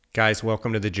Guys,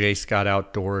 welcome to the J. Scott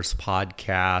Outdoors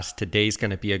podcast. Today's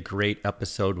going to be a great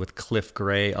episode with Cliff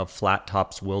Gray of Flat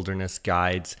Tops Wilderness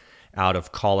Guides out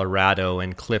of Colorado.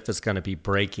 And Cliff is going to be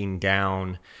breaking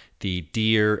down the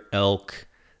deer, elk,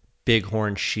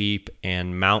 bighorn sheep,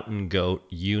 and mountain goat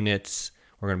units.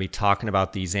 We're going to be talking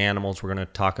about these animals. We're going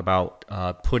to talk about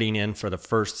putting in for the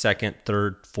first, second,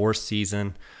 third, fourth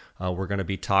season. We're going to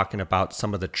be talking about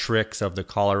some of the tricks of the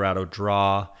Colorado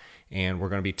draw. And we're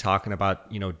going to be talking about,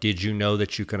 did you know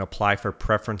that you can apply for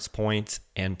preference points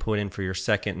and put in for your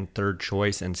second and third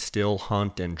choice and still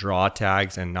hunt and draw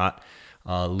tags and not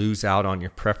lose out on your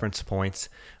preference points?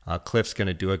 Cliff's going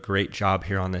to do a great job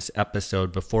here on this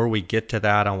episode. Before we get to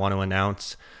that, I want to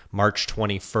announce March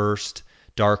 21st,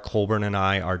 Dar Colburn and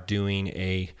I are doing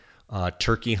a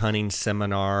turkey hunting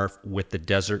seminar with the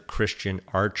Desert Christian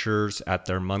Archers at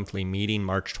their monthly meeting,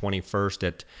 March 21st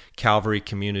at Calvary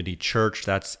Community Church.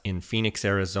 That's in Phoenix,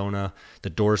 Arizona. The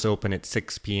doors open at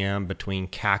 6 p.m. between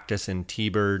Cactus and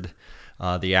T-Bird.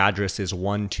 The address is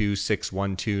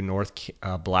 12612 North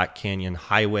Black Canyon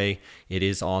Highway. It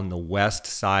is on the west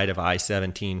side of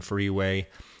I-17 freeway.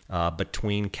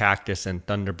 Between Cactus and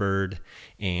Thunderbird,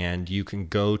 and you can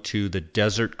go to the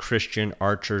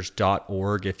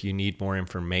desertchristianarchers.org if you need more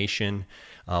information.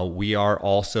 We are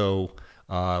also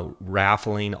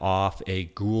raffling off a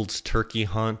Gould's turkey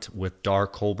hunt with Dar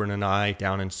Colburn and I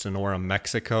down in Sonora,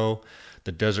 Mexico.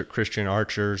 The Desert Christian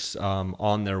Archers,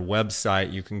 on their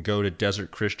website, you can go to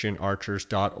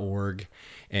desertchristianarchers.org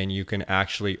and you can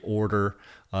actually order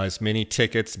as many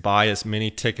tickets, buy as many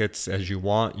tickets as you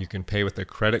want. You can pay with a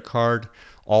credit card.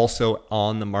 Also,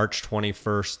 on the March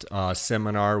 21st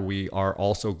seminar, we are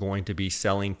also going to be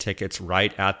selling tickets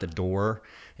right at the door,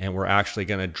 and we're actually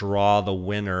going to draw the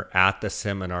winner at the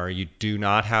seminar. You do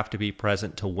not have to be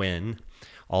present to win,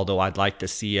 although I'd like to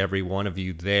see every one of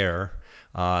you there.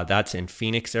 That's in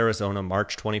Phoenix, Arizona,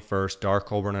 March 21st. Dar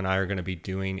Colburn and I are going to be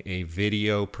doing a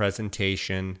video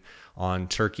presentation on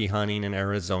turkey hunting in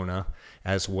Arizona,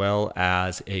 as well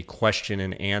as a question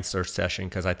and answer session,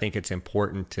 because I think it's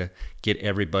important to get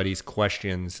everybody's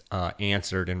questions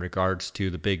answered in regards to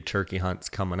the big turkey hunts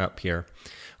coming up here.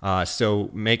 So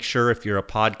make sure, if you're a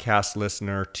podcast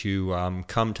listener, to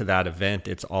come to that event.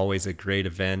 It's always a great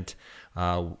event.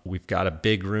 We've got a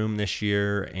big room this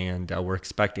year, and we're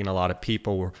expecting a lot of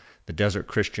people. The Desert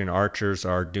Christian Archers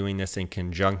are doing this in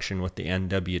conjunction with the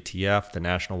NWTF, the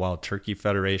National Wild Turkey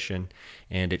Federation,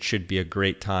 and it should be a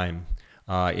great time.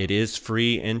 It is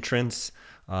free entrance,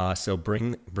 so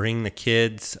bring the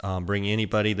kids, bring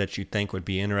anybody that you think would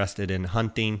be interested in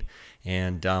hunting,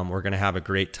 and we're going to have a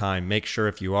great time. Make sure,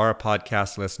 if you are a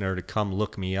podcast listener, to come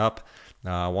look me up.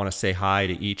 I want to say hi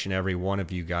to each and every one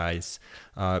of you guys.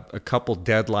 A couple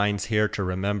deadlines here to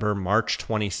remember. March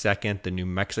 22nd, the New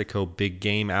Mexico big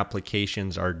game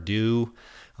applications are due.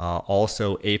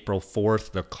 Also, April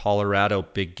 4th, the Colorado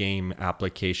big game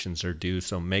applications are due.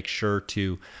 So make sure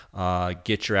to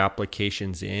get your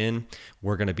applications in.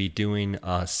 We're going to be doing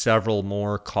several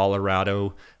more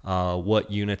Colorado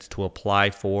what units to apply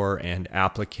for and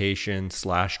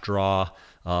application/draw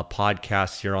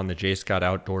podcasts here on the J. Scott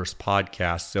Outdoors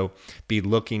podcast. So be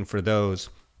looking for those.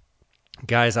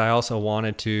 Guys, I also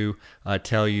wanted to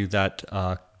tell you that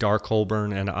Dar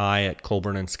Colburn and I at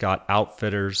Colburn and Scott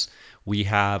Outfitters, we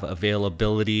have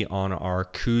availability on our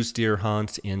Coues deer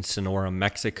hunts in Sonora,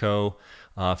 Mexico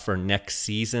for next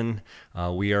season.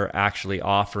 We are actually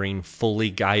offering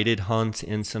fully guided hunts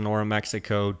in Sonora,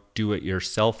 Mexico,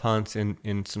 do-it-yourself hunts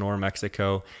in Sonora,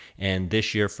 Mexico, and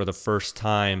this year for the first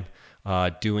time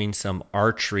doing some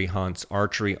archery hunts,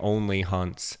 archery-only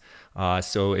hunts.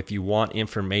 So if you want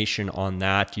information on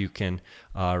that, you can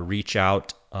reach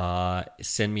out,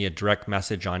 send me a direct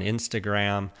message on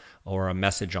Instagram or a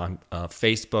message on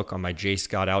Facebook on my J.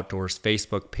 Scott Outdoors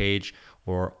Facebook page,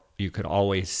 or you could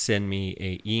always send me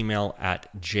an email at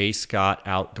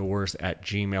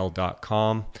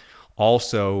jscottoutdoors@gmail.com.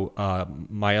 Also,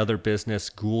 my other business,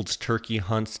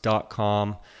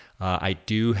 gouldsturkeyhunts.com. I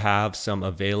do have some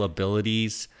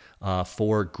availabilities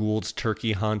for Gould's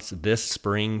turkey hunts this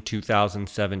spring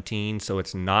 2017, so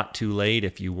it's not too late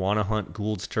if you want to hunt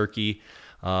Gould's turkey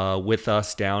with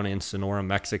us down in Sonora,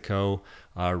 Mexico.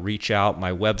 Reach out.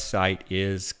 My website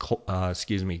is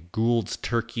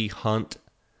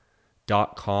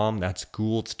gould'sturkeyhunt.com. That's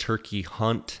Gould's Turkey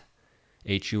Hunt,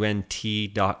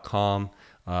 HUNT.com.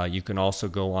 You can also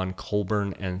go on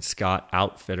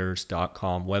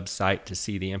colburnscottoutfitters.com website to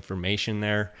see the information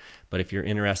there. But if you're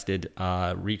interested,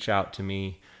 reach out to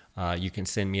me. You can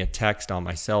send me a text on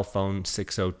my cell phone,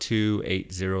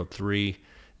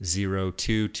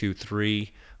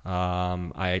 602-803-0223.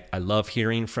 I love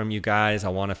hearing from you guys. I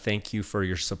want to thank you for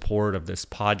your support of this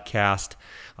podcast.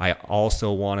 I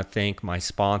also want to thank my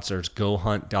sponsors,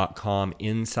 GoHunt.com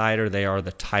Insider. They are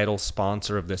the title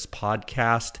sponsor of this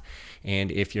podcast.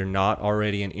 And if you're not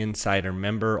already an Insider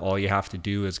member, all you have to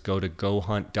do is go to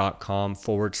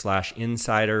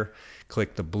GoHunt.com/insider.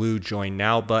 Click the blue Join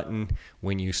Now button.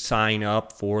 When you sign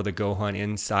up for the GoHunt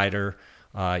Insider,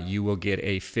 you will get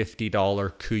a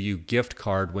 $50 KUIU gift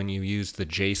card when you use the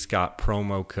JScott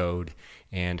promo code.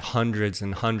 And hundreds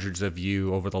of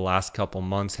you over the last couple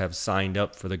months have signed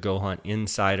up for the GoHunt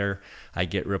Insider. I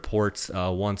get reports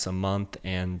once a month,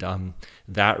 and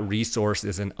that resource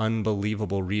is an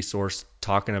unbelievable resource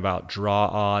talking about draw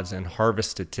odds and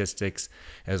harvest statistics,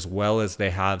 as well as they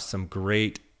have some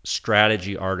great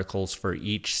strategy articles for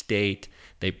each state.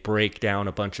 They break down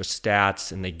a bunch of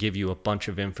stats and they give you a bunch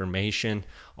of information.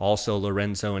 Also,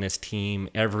 Lorenzo and his team,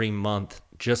 every month,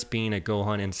 just being a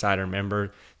GoHunt Insider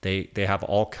member, they have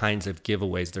all kinds of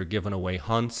giveaways. They're giving away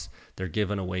hunts, they're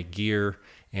giving away gear,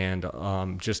 and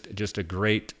just a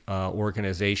great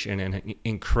organization and an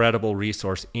incredible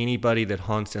resource. Anybody that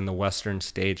hunts in the western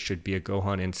states should be a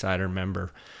GoHunt Insider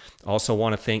member. Also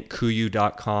want to thank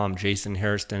KUIU.com, Jason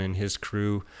Hairston and his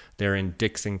crew. They're in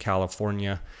Dixon,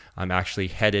 California. I'm actually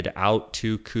headed out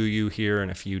to KUIU here in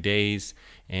a few days,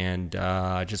 and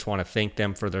I just want to thank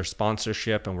them for their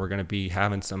sponsorship, and we're going to be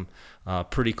having some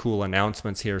pretty cool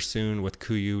announcements here soon with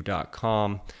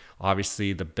KUIU.com.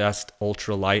 Obviously, the best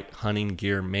ultralight hunting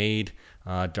gear made.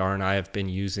 Dar and I have been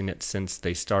using it since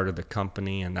they started the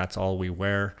company, and that's all we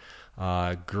wear.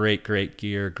 Great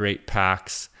gear, great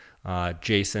packs.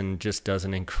 Jason just does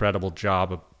an incredible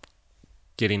job of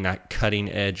getting that cutting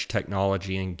edge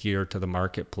technology and gear to the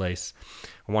marketplace.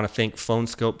 I want to thank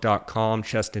phoneskope.com,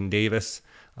 Cheston Davis.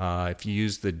 If you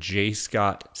use the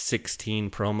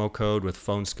JScott16 promo code with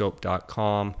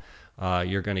phoneskope.com,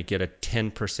 you're going to get a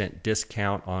 10%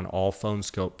 discount on all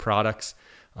Phonescope products.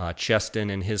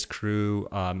 Cheston and his crew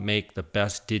make the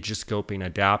best digiscoping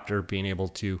adapter, being able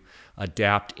to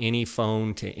adapt any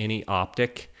phone to any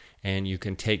optic, and you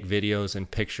can take videos and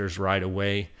pictures right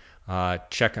away.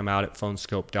 Check them out at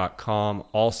phonescope.com.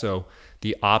 Also,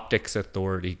 the Optics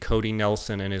Authority, Cody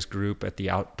Nelson and his group at the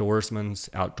Outdoorsmans,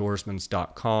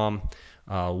 outdoorsmans.com,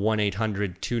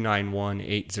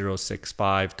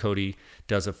 1-800-291-8065. Cody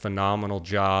does a phenomenal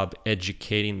job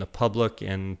educating the public,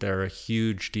 and they're a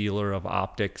huge dealer of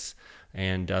optics,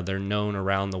 and they're known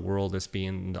around the world as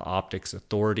being the Optics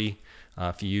Authority.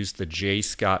 If you use the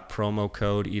JScott promo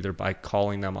code, either by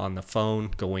calling them on the phone,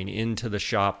 going into the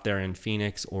shop there in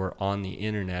Phoenix, or on the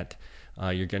internet,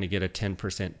 you're going to get a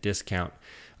 10% discount.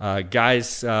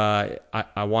 Guys, I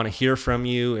want to hear from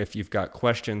you. If you've got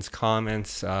questions,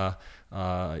 comments,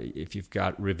 if you've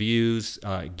got reviews,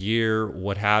 gear,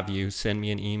 what have you, send me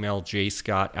an email,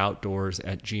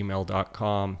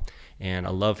 jscottoutdoors@gmail.com. And I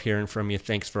love hearing from you.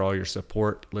 Thanks for all your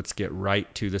support. Let's get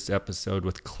right to this episode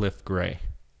with Cliff Gray.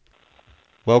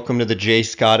 Welcome to the J.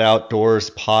 Scott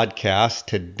Outdoors podcast.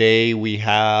 Today we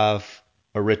have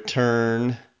a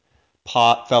return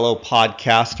fellow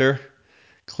podcaster,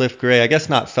 Cliff Gray. I guess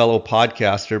not fellow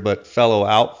podcaster, but fellow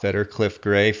outfitter, Cliff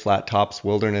Gray, Flat Tops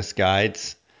Wilderness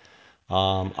Guides.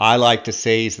 I like to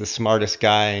say he's the smartest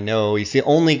guy I know. He's the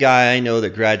only guy I know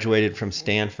that graduated from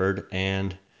Stanford,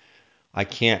 and I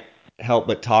can't help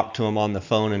but talk to him on the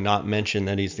phone and not mention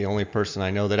that he's the only person I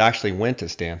know that actually went to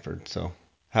Stanford. So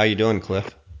how you doing,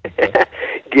 Cliff?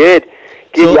 Good.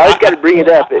 So you always got to bring it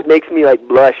up. It makes me like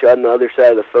blush on the other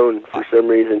side of the phone for some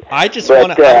reason. I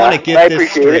want to get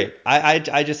this straight.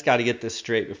 I just got to get this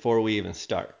straight before we even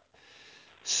start.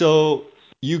 So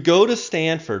you go to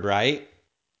Stanford, right?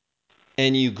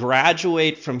 And you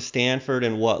graduate from Stanford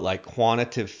in what, like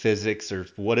quantitative physics, or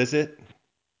what is it?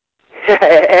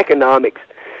 Economics.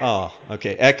 Oh,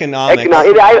 okay. Economics.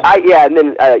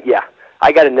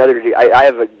 I got another degree. I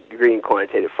have a degree in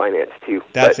quantitative finance, too.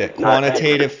 That's it.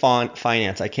 Quantitative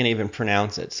finance. I can't even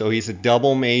pronounce it. So he's a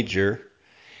double major,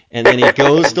 and then he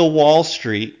goes to Wall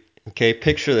Street. Okay,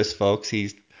 picture this, folks.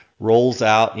 He rolls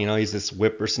out, he's this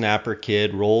whippersnapper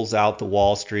kid, rolls out to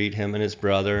Wall Street, him and his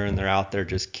brother, and they're out there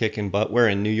just kicking butt. Where,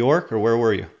 in New York, or where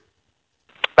were you?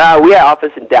 We had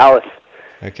office in Dallas.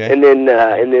 Okay. And then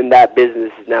that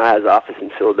business now has office in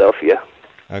Philadelphia.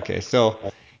 Okay, so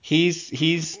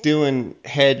he's doing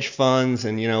hedge funds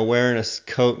and wearing a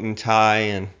coat and tie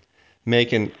and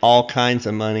making all kinds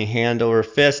of money hand over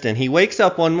fist, and he wakes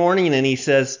up one morning and he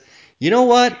says, "You know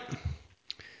what?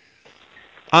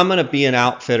 I'm going to be an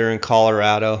outfitter in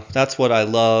Colorado. That's what I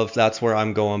love. That's where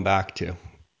I'm going back to."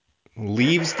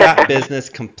 Leaves that business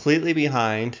completely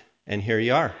behind, and here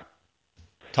you are,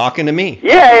 talking to me.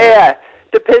 Yeah.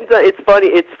 depends on. It's funny.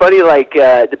 It's funny. Like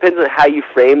depends on how you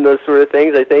frame those sort of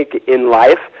things. I think in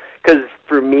life, because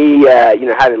for me,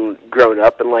 having grown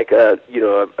up in like a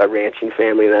ranching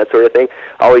family and that sort of thing,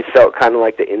 I always felt kind of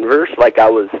like the inverse. Like I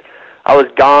was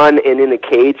gone and in a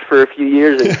cage for a few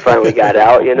years and finally got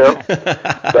out.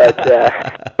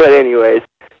 But anyways,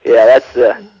 yeah, that's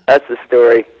the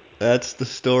story. That's the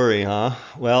story, huh?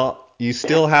 Well, you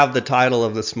still have the title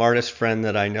of the smartest friend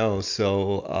that I know,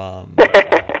 so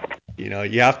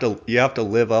you have to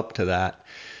live up to that.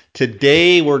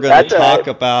 Today we're going to talk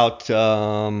about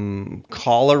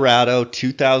Colorado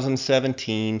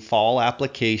 2017 fall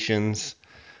applications.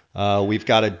 We've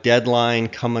got a deadline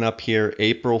coming up here,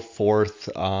 April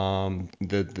 4th.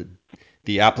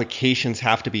 The applications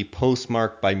have to be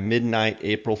postmarked by midnight,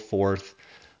 April 4th.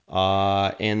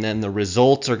 And then the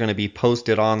results are going to be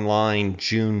posted online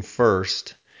June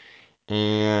 1st.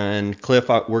 And Cliff,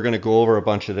 we're going to go over a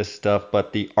bunch of this stuff,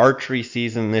 but the archery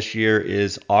season this year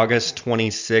is August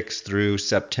 26th through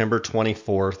September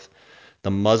 24th. The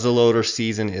muzzleloader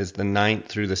season is the 9th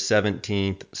through the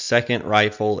 17th. Second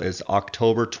rifle is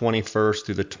October 21st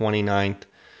through the 29th.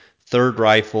 Third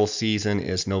rifle season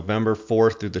is November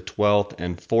 4th through the 12th,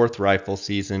 and fourth rifle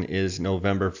season is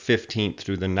November 15th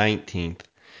through the 19th.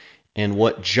 And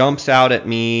what jumps out at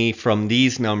me from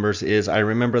these numbers is I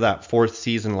remember that fourth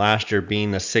season last year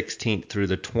being the 16th through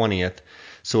the 20th.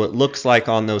 So it looks like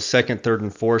on those second, third,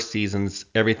 and fourth seasons,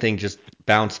 everything just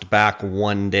bounced back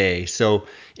one day. So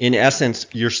in essence,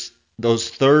 those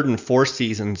third and fourth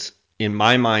seasons, in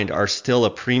my mind, are still a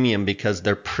premium because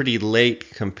they're pretty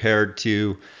late compared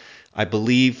to, I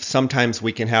believe sometimes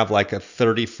we can have like a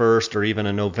 31st or even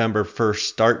a November 1st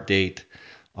start date.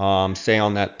 Say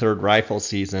on that third rifle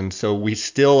season. So we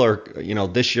still are,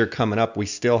 this year coming up, we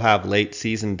still have late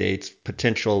season dates,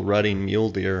 potential rutting mule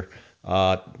deer,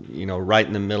 right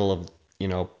in the middle of,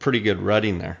 pretty good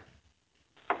rutting there.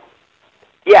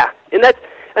 Yeah, and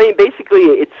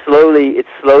basically it's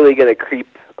slowly going to creep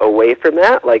away from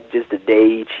that, like just a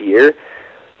day each year.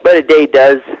 But a day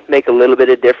does make a little bit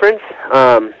of difference.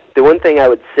 The one thing I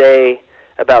would say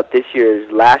about this year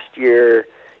is last year,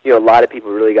 a lot of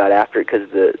people really got after it because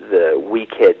the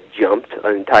week had jumped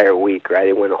an entire week, right?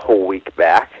 It went a whole week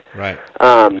back. Right.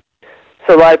 So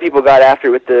a lot of people got after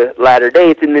it with the latter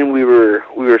dates, and then we were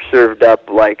served up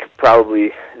like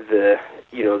probably the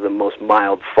most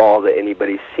mild fall that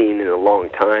anybody's seen in a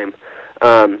long time.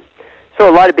 So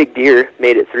a lot of big deer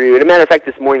made it through. And a matter of fact,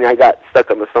 this morning I got stuck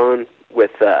on the phone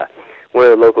with one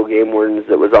of the local game wardens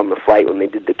that was on the flight when they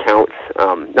did the counts,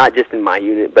 not just in my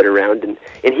unit but around, and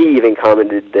he even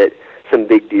commented that some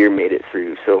big deer made it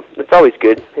through. So it's always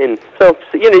good. And so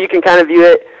you can kind of view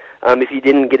it, if you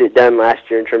didn't get it done last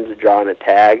year in terms of drawing a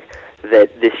tag,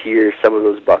 that this year some of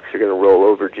those bucks are going to roll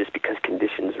over just because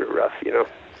conditions are rough.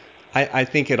 I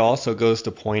think it also goes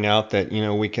to point out that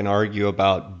we can argue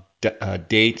about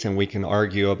dates and we can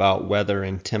argue about weather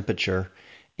and temperature.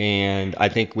 And I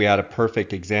think we had a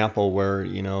perfect example where,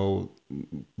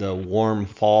 the warm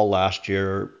fall last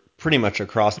year, pretty much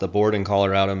across the board in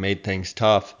Colorado, made things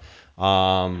tough.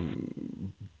 So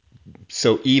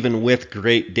even with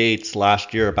great dates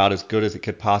last year, about as good as it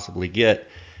could possibly get,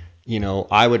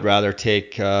 I would rather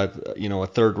take, a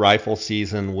third rifle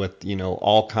season with,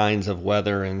 all kinds of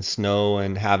weather and snow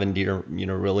and having deer,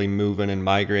 really moving and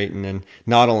migrating. And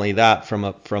not only that, from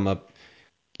a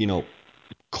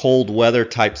cold weather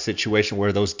type situation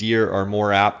where those deer are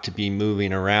more apt to be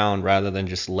moving around rather than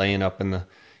just laying up in the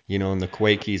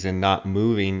Quakies and not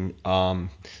moving.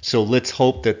 So let's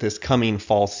hope that this coming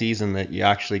fall season that you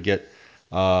actually get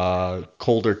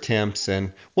colder temps.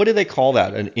 And what do they call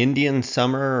that? An Indian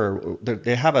summer? Or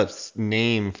they have a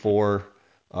name for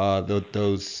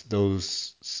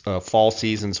those fall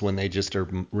seasons when they just are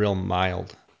real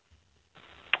mild.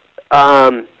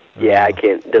 Yeah, I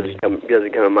can't. Doesn't come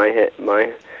in my head.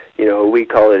 We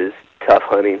call it as tough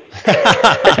hunting.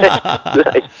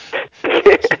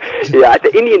 Yeah,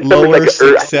 the Indian summer's lower like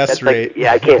success rate.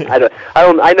 Yeah, I can't.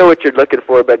 I know what you're looking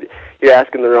for, but you're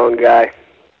asking the wrong guy.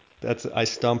 I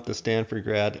stumped the Stanford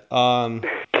grad.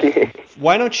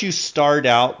 Why don't you start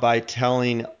out by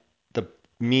telling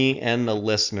me and the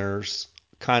listeners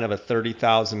kind of a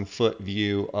 30,000 foot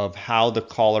view of how the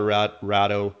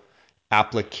Colorado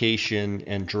application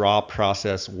and draw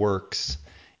process works.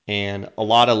 And a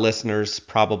lot of listeners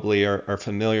probably are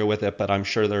familiar with it, but I'm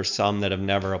sure there's some that have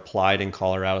never applied in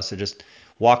Colorado. So just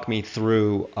walk me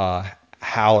through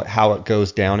how it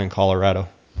goes down in Colorado.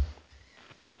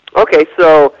 Okay,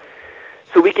 so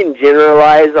we can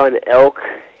generalize on elk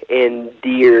and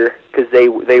deer, because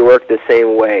they work the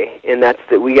same way, and that's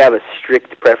that we have a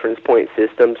strict preference point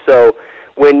system. So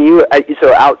when you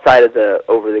so outside of the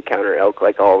over-the-counter elk,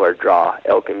 like all of our draw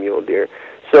elk and mule deer,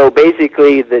 so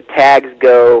basically the tags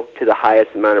go to the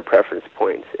highest amount of preference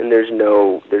points, and there's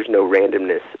no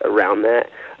randomness around that.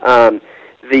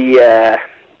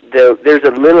 There's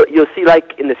a little, you'll see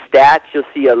like in the stats, you'll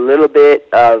see a little bit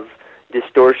of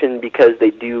distortion because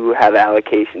they do have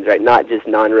allocations, right? Not just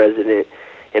non-resident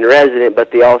and resident,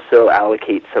 but they also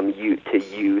allocate some to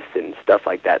youth and stuff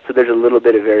like that. So there's a little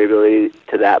bit of variability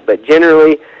to that. But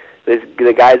generally,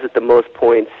 the guys with the most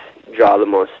points draw the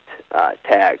most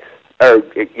tags. Or,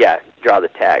 yeah, draw the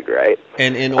tag, right?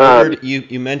 And in order,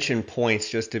 you mentioned points,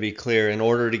 just to be clear. In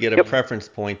order to get a preference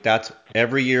point, that's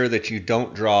every year that you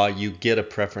don't draw, you get a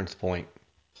preference point.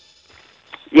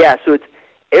 Yeah, so it's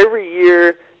every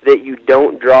year that you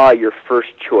don't draw your first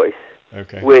choice,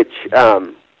 okay. which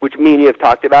me and you have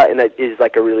talked about, and that is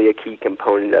like a key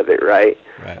component of it, right?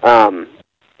 Right.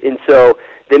 And so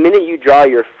the minute you draw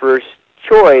your first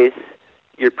choice,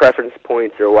 your preference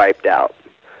points are wiped out.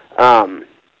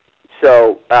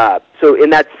 So that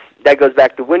goes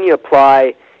back to when you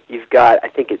apply. You've got I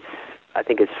think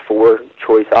it's 4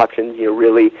 choice options. You know,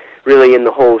 really in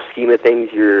the whole scheme of things,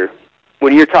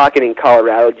 when you're talking in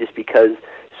Colorado, just because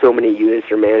so many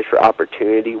units are managed for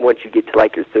opportunity, once you get to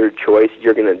like your third choice,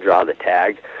 you're going to draw the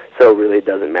tag. So really it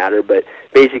doesn't matter. But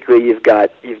basically you've got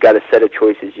a set of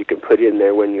choices you can put in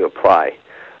there when you apply.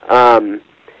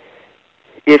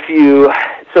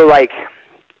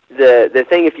 The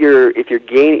thing, if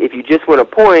you just want a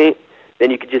point,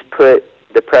 then you could just put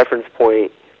the preference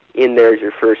point in there as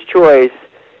your first choice,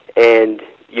 and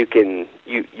you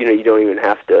don't even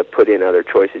have to put in other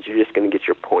choices. You're just going to get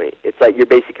your point. It's like you're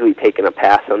basically taking a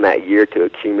pass on that year to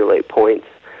accumulate points.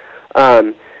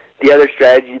 The other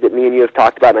strategy that me and you have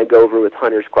talked about, and I go over with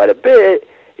hunters quite a bit,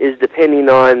 is depending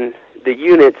on the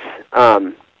units,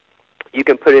 you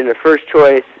can put in a first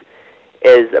choice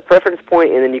as a preference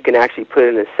point, and then you can actually put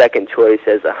in a second choice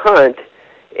as a hunt,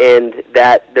 and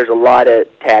that there's a lot of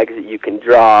tags that you can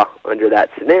draw under that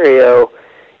scenario,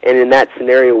 and in that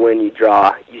scenario when you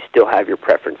draw, you still have your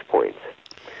preference points.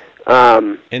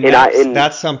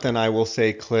 That's something I will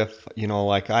say, Cliff,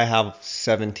 like I have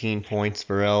 17 points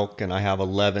for elk, and I have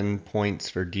 11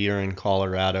 points for deer in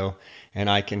Colorado, and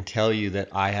I can tell you that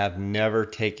I have never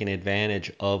taken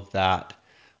advantage of that,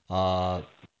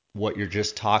 what you're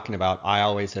just talking about. I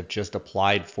always have just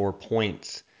applied for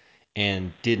points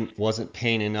and wasn't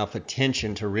paying enough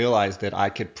attention to realize that I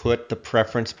could put the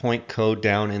preference point code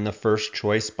down in the first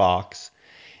choice box.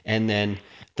 And then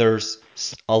there's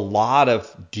a lot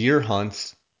of deer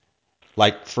hunts,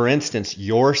 like for instance,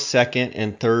 your second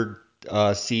and third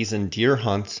season deer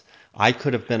hunts, I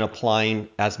could have been applying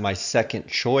as my second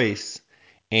choice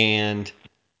and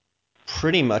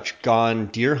pretty much gone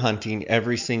deer hunting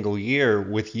every single year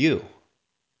with you.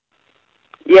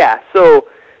 Yeah, so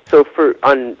for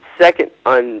on second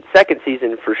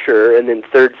season for sure, and then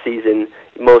third season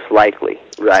most likely,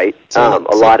 right? A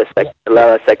lot of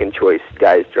second choice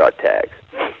guys draw tags.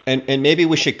 And maybe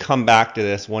we should come back to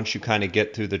this once you kind of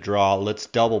get through the draw. Let's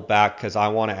double back, because I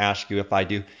want to ask you if I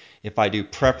do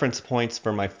preference points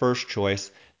for my first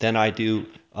choice, then I do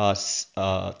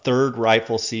third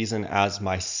rifle season as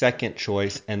my second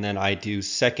choice, and then I do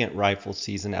second rifle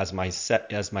season as my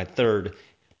third.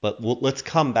 But let's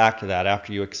come back to that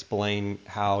after you explain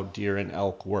how deer and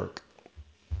elk work.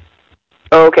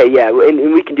 Oh, okay, yeah,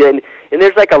 and we can do it. And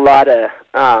there's like a lot of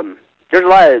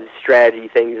strategy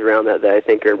things around that I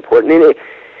think are important. And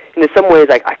in some ways,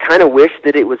 I kind of wish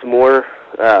that it was more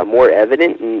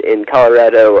evident, and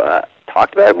Colorado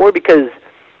talked about it more, because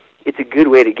it's a good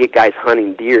way to get guys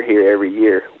hunting deer here every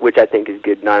year, which I think is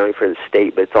good not only for the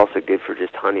state, but it's also good for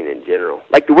just hunting in general.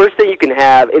 Like the worst thing you can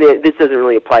have, and this doesn't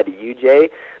really apply to you,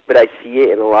 Jay, but I see it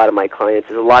in a lot of my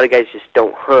clients, is a lot of guys just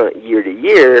don't hunt year to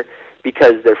year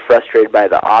because they're frustrated by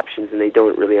the options and they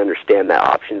don't really understand that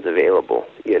options available,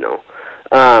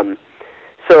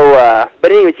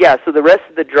 But anyways, yeah, so the rest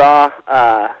of the draw,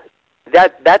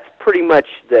 that's pretty much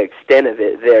the extent of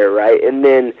it there, right? And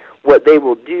then what they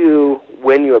will do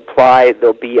when you apply,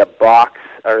 there'll be a box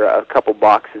or a couple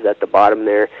boxes at the bottom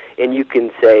there, and you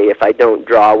can say, if I don't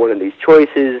draw one of these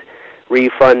choices,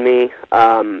 refund me.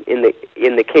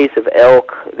 In the case of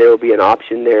elk, there will be an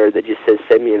option there that just says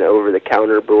send me an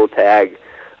over-the-counter bull tag,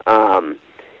 and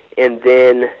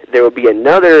then there will be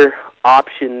another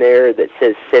option there that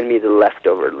says send me the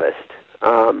leftover list.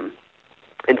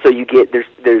 And so you get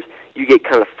you get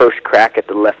kind of first crack at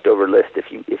the leftover list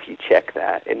if you check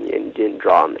that and didn't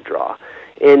draw on the draw.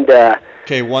 And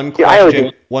okay, one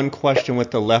question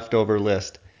with the leftover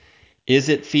list. Is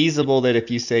it feasible that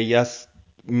if you say yes,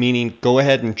 meaning go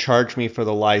ahead and charge me for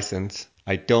the license,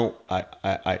 I don't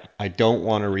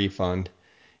want a refund,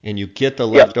 and you get the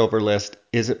Yep. leftover list,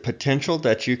 is it potential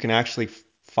that you can actually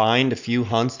find a few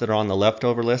hunts that are on the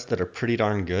leftover list that are pretty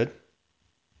darn good?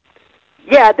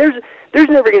 Yeah, there's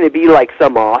never going to be like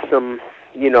some awesome,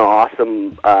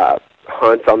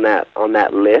 hunts on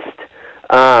that list.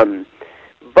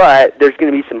 But there's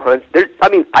going to be some hunts.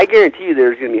 I guarantee you,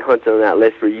 there's going to be hunts on that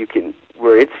list where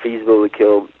it's feasible to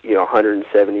kill,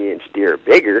 170-inch deer or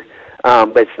bigger.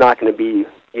 But it's not going to be,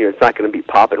 it's not going to be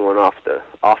popping one off the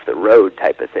road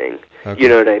type of thing. Okay. You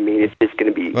know what I mean? It's just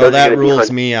going to be. Well, that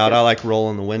rules me out. I like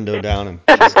rolling the window down and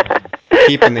just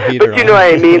keeping the heater on. But you know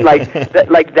what I mean? Like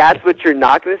that's what you're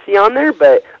not going to see on there.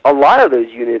 But a lot of those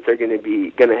units are going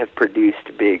to have produced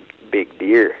big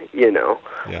deer.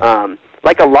 Yeah.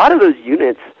 Like a lot of those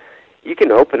units, you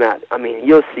can open that. I mean,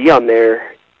 you'll see on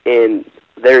there, and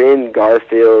they're in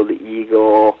Garfield,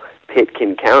 Eagle,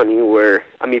 Pitkin County, where,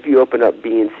 I mean, if you open up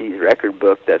B&C's record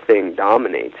book, that thing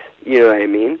dominates. You know what I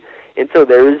mean? And so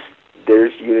there's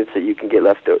units that you can get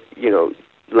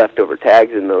leftover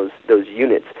tags in those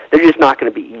units. They're just not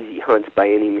going to be easy hunts by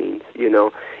any means, And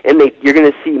you're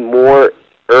going to see more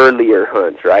earlier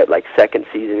hunts, right? Like second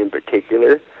season in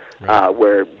particular. Right.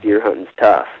 Where deer hunting's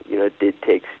tough, it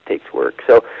takes work.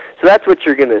 So that's what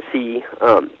you're going to see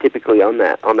typically on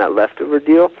that leftover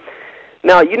deal.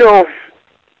 Now,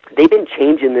 they've been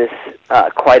changing this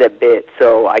quite a bit,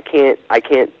 so I can't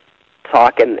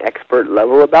talk at an expert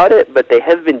level about it, but they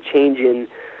have been changing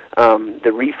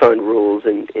the refund rules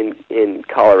in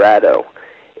Colorado.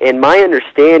 And my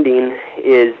understanding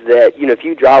is that if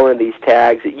you draw one of these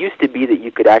tags, it used to be that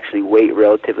you could actually wait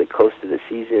relatively close to the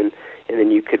season, and then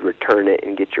you could return it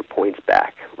and get your points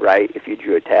back, right, if you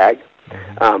drew a tag.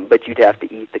 Mm-hmm. But you'd have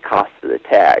to eat the cost of the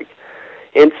tag.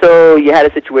 And so you had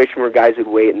a situation where guys would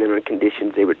wait, and then on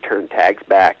conditions they would turn tags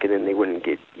back, and then they wouldn't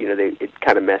get, it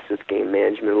kind of messed with game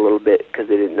management a little bit because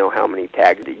they didn't know how many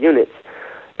tags the units.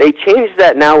 They changed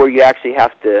that now where you actually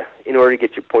have to, in order to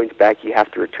get your points back, you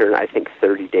have to return, I think,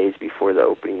 30 days before the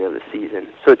opening of the season.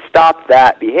 So it stopped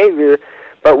that behavior.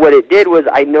 But what it did was,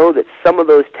 I know that some of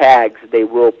those tags they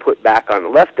will put back on the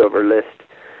leftover list.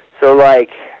 So,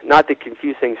 not to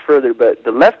confuse things further, but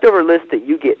the leftover list that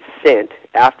you get sent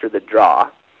after the draw,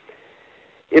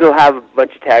 it'll have a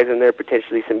bunch of tags in there,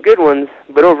 potentially some good ones,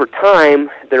 but over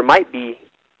time, there might be,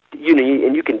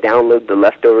 and you can download the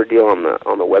leftover deal on the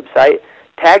website,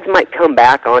 tags might come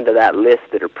back onto that list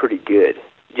that are pretty good,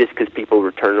 just because people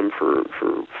return them for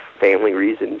family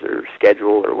reasons or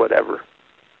schedule or whatever.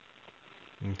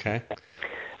 Okay.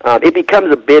 It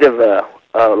becomes a bit of a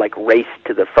race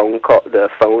to the phone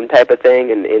type of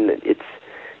thing, and it's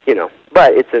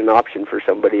but it's an option for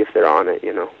somebody if they're on it.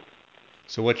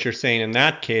 So what you're saying in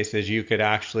that case is you could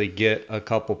actually get a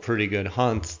couple pretty good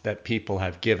hunts that people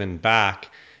have given back.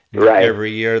 Right.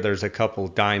 Every year there's a couple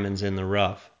diamonds in the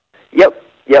rough. Yep.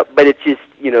 But it's just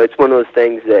it's one of those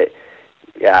things that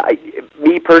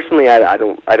me personally I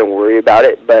don't worry about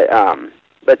it, but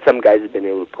some guys have been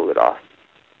able to pull it off.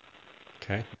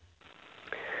 Okay.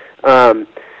 So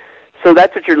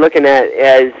that's what you're looking at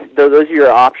as those are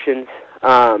your options.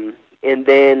 And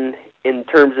then in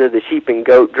terms of the sheep and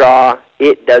goat draw,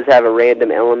 it does have a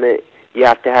random element. You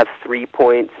have to have 3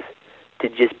 points to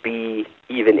just be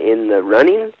even in the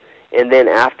running. And then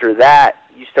after that,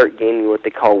 you start gaining what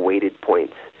they call weighted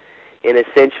points. And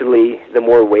essentially, the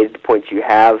more weighted points you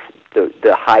have,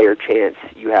 the higher chance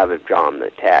you have of drawing the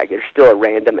tag. There's still a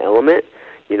random element.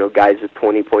 Guys with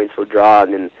 20 points will draw,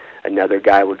 and then another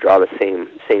guy will draw the same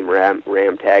ram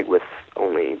tag with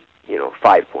only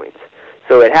 5 points.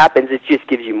 So it happens. It just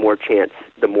gives you more chance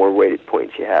the more weighted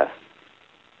points you have.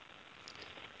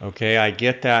 Okay, I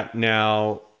get that.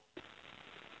 Now,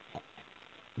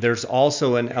 there's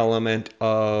also an element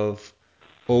of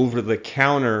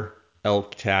over-the-counter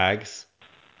elk tags.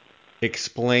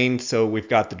 Explain. So we've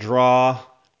got the draw,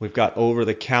 we've got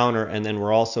over-the-counter, and then we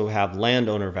also have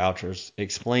landowner vouchers.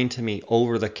 Explain to me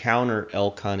over-the-counter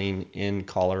elk hunting in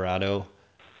Colorado,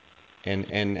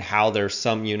 and how there's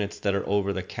some units that are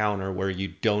over-the-counter where you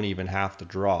don't even have to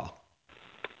draw.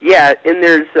 Yeah, and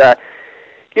there's,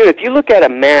 if you look at a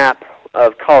map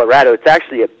of Colorado, it's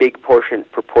actually a big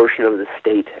proportion of the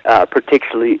state,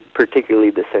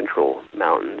 particularly the central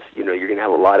mountains. You're going to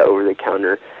have a lot of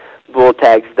over-the-counter bull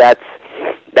tags.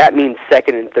 That means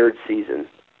second and third season.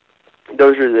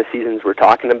 Those are the seasons we're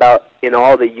talking about. In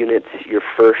all the units, your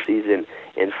first season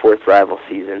and fourth rival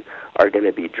season are going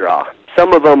to be draw.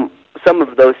 Some of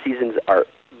those seasons are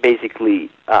basically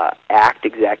act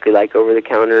exactly like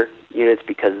over-the-counter units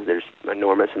because there's an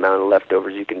enormous amount of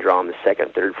leftovers. You can draw them the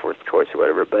second, third, fourth choice or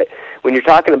whatever. But when you're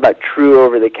talking about true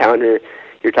over-the-counter,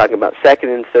 you're talking about second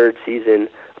and third season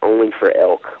only for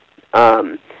elk.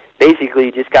 Basically,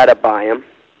 you just got to buy them,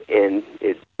 and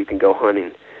you can go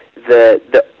hunting.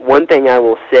 The one thing I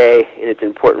will say, and it's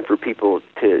important for people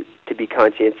to be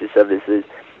conscientious of this, is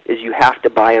you have to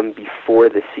buy them before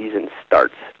the season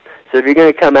starts. So if you're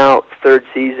going to come out third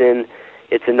season,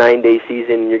 it's a 9-day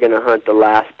season, and you're going to hunt the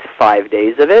last 5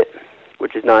 days of it,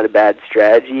 which is not a bad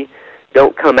strategy.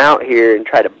 Don't come out here and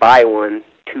try to buy one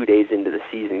 2 days into the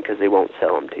season because they won't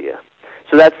sell them to you.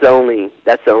 So that's the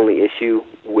only issue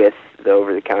with the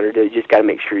over-the-counter deal. You just got to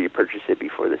make sure you purchase it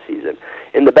before the season.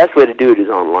 And the best way to do it is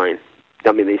online.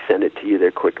 I mean, they send it to you.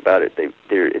 They're quick about it.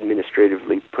 They're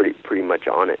administratively pretty much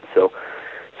on it. So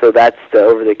that's the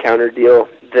over-the-counter deal.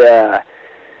 The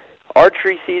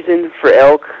archery season for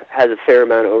elk has a fair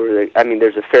amount of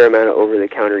there's a fair amount of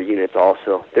over-the-counter units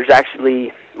also. There's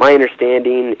actually, my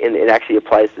understanding, and it actually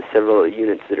applies to several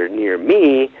units that are near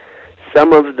me,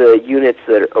 some of the units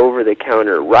that are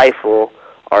over-the-counter rifle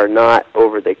are not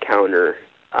over-the-counter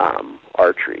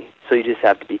archery. So you just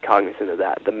have to be cognizant of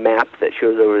that. The map that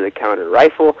shows over-the-counter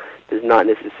rifle does not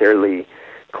necessarily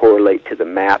correlate to the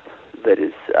map that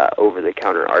is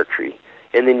over-the-counter archery.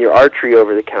 And then your archery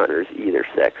over-the-counter is either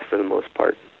sex for the most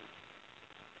part.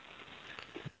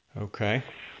 Okay.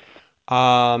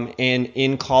 And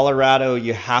in Colorado,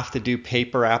 you have to do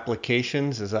paper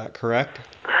applications. Is that correct?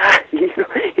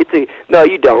 No,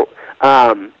 you don't.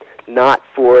 Not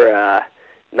for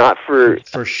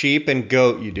sheep and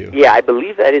goat. You do. Yeah, I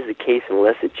believe that is the case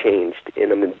unless it changed,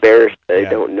 and I'm embarrassed that I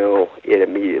don't know it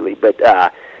immediately. But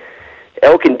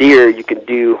elk and deer you can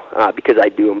do because I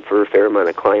do them for a fair amount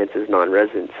of clients as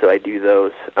non-residents, so I do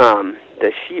those.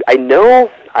 The sheep, I know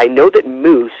that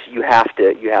moose you have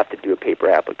to do a paper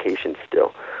application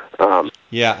still.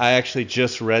 Yeah, I actually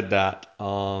just read that.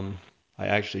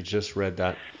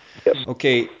 Yep.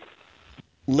 Okay,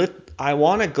 I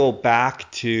want to go back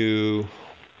to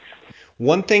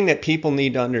one thing that people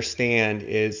need to understand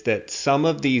is that some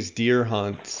of these deer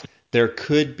hunts, there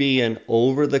could be an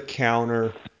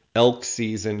over-the-counter elk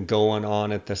season going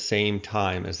on at the same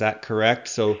time. Is that correct?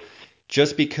 So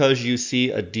just because you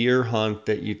see a deer hunt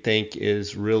that you think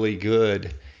is really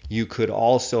good, you could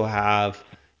also have,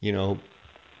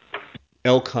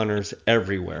 elk hunters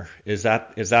everywhere. Is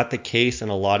that the case in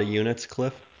a lot of units,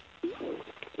 Cliff?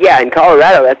 Yeah, in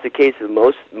Colorado, that's the case of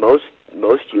most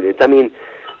units. I mean,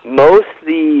 I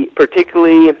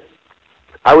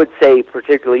would say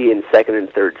particularly in second and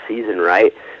third season,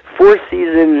 right? Fourth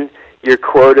season, your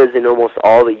quotas in almost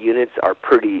all the units are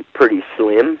pretty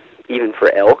slim, even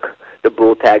for elk. The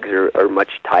bull tags are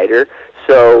much tighter,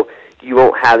 so you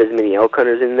won't have as many elk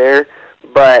hunters in there.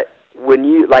 But when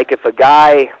you, like if a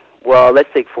guy, well, let's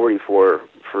take 44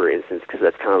 for instance, because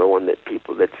that's kind of the one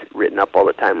that's written up all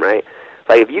the time, right?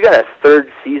 Like if you got a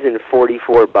third season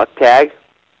 44 buck tag,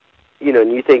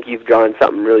 and you think you've drawn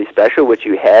something really special, which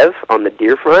you have on the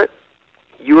deer front,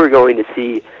 you are going to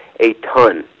see a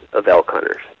ton of elk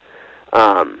hunters.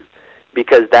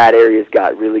 Because that area's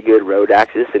got really good road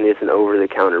access and it's an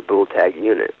over-the-counter bull tag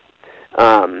unit.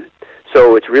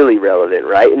 So it's really relevant,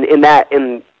 right? And I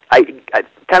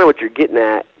kind of what you're getting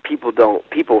at,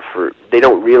 they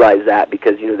don't realize that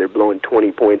because, they're blowing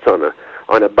 20 points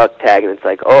on a buck tag and it's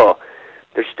like, oh,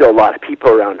 there's still a lot of people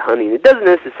around hunting. It doesn't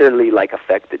necessarily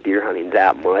affect the deer hunting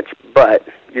that much, but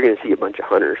you're going to see a bunch of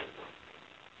hunters.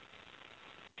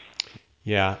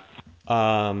 Yeah.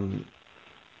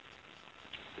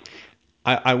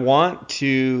 I want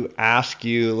to ask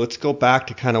you, let's go back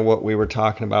to kind of what we were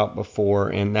talking about before,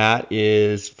 and that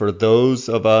is for those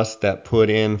of us that put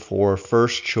in for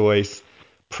first choice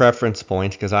preference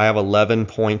points, because I have 11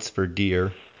 points for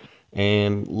deer.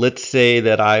 And let's say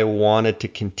that I wanted to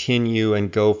continue and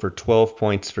go for 12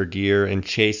 points for deer and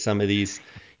chase some of these,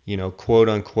 quote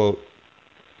unquote,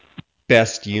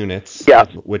 best units,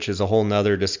 which is a whole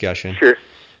nother discussion. Sure.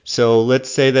 So let's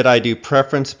say that I do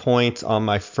preference points on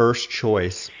my first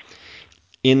choice.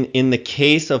 In the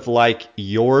case of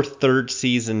your third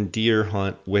season deer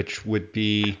hunt, which would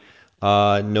be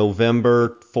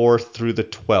November 4th through the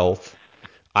 12th,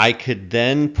 I could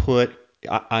then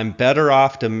I'm better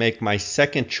off to make my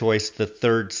second choice the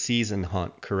third season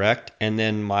hunt, correct? And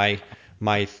then my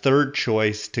third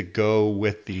choice to go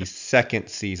with the second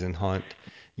season hunt.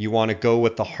 You want to go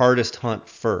with the hardest hunt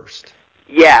first.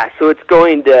 Yeah, so it's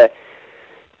gonna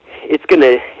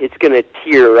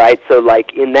tier, right? So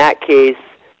in that case,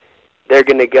 they're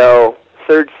gonna go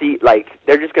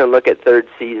they're just going to look at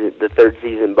the third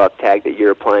season buck tag that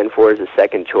you're applying for as a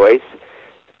second choice.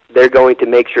 They're going to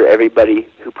make sure everybody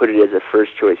who put it as a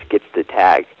first choice gets the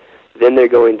tag. Then they're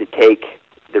going to take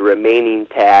the remaining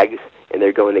tags and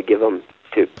they're going to give them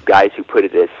to guys who put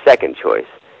it as second choice.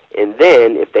 And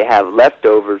then if they have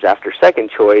leftovers after second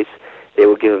choice, they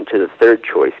will give them to the third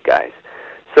choice guys.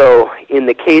 So in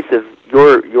the case of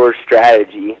your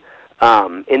strategy,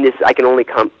 in this, I can only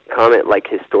comment like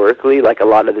historically, like a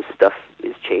lot of this stuff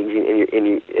is changing.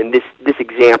 And this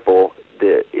example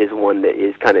is one that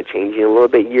is kind of changing a little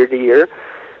bit year to year.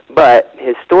 But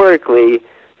historically,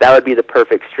 that would be the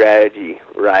perfect strategy,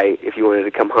 right? If you wanted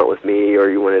to come hunt with me or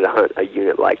you wanted to hunt a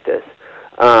unit like this,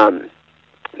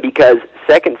 because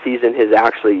second season has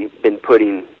actually been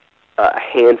putting a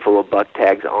handful of buck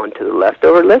tags onto the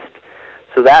leftover list.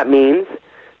 So that means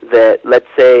that, let's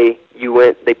say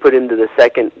they put into the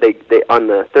second, they on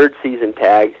the third season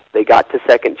tag, they got to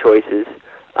second choices,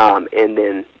 and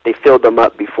then they filled them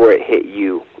up before it hit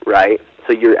you, right?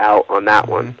 So you're out on that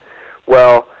one.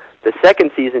 Well, the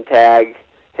second season tag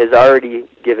has already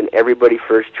given everybody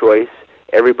first choice,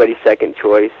 everybody second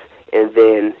choice, and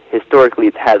then historically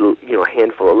it's had a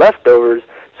handful of leftovers,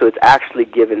 so it's actually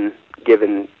given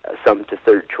some to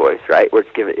third choice, right? Where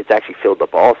it's actually filled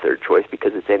up all third choice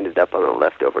because it's ended up on a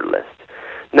leftover list.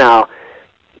 Now,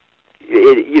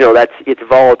 it's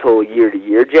volatile year to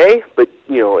year, Jay. But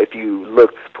if you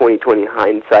look 20/20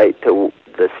 hindsight to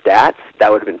the stats,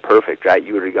 that would have been perfect, right?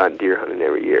 You would have gone deer hunting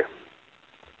every year.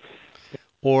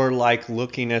 Or like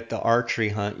looking at the archery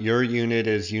hunt, your unit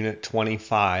is unit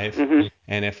 25,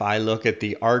 and if I look at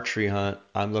the archery hunt,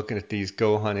 I'm looking at these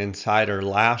Go Hunt Insider.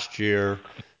 Last year,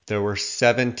 there were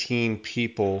 17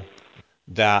 people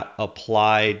that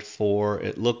applied for,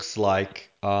 it looks like,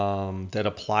 that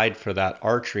applied for that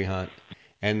archery hunt.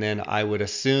 And then I would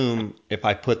assume if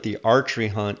I put the archery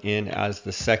hunt in as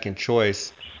the second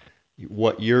choice,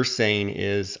 what you're saying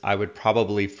is I would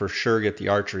probably for sure get the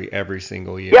archery every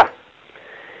single year. Yeah.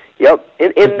 Yep.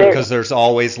 Because there's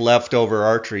always leftover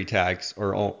archery tags,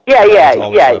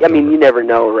 yeah. I mean, you never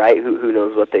know, right? Who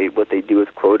knows what they do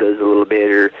with quotas a little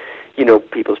bit, or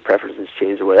people's preferences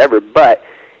change or whatever. But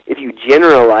if you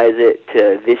generalize it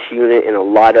to this unit and a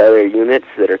lot of other units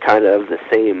that are kind of the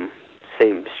same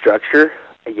structure,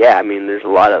 yeah, I mean, there's a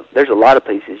lot of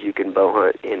places you can bow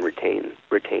hunt and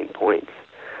retain points.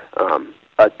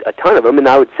 A ton of them, and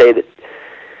I would say that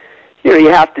you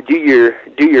have to do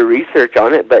your research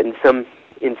on it. But in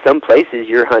some places,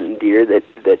 you're hunting deer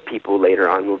that people later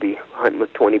on will be hunting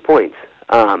with 20 points.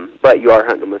 But you are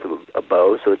hunting them with a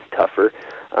bow, so it's tougher.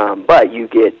 But you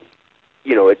get,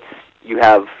 you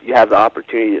have the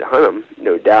opportunity to hunt them,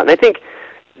 no doubt. And I think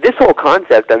this whole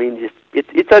concept, I mean,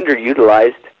 it's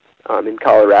underutilized in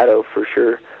Colorado for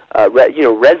sure.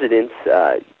 Residents,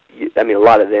 I mean, a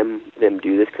lot of them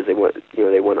do this because they want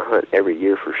to hunt every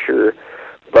year for sure.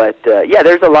 But yeah,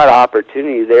 there's a lot of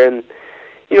opportunity there, and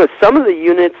some of the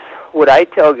units. What I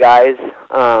tell guys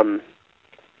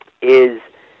is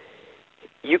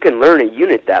you can learn a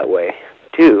unit that way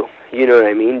too. You know what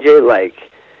I mean, Jay? Like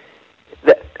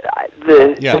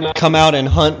come out and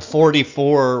hunt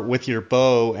 44 with your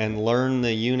bow and learn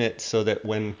the unit so that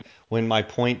when my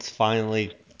points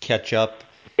finally catch up.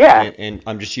 Yeah. And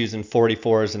I'm just using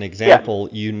 44 as an example.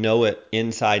 Yeah. You know it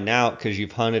inside and out because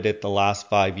you've hunted it the last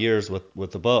 5 years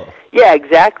with the bow. Yeah,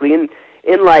 exactly. And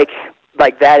like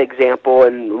that example,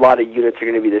 and a lot of units are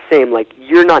going to be the same. Like,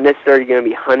 you're not necessarily going to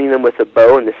be hunting them with a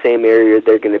bow in the same area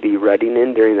they're going to be rutting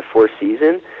in during the fourth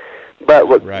season. But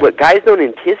what guys don't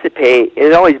anticipate, and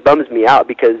it always bums me out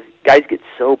because guys get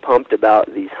so pumped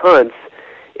about these hunts,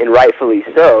 and rightfully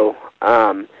so.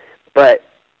 But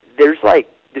there's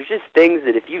just things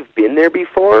that if you've been there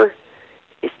before,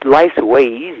 life's way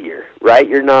easier, right?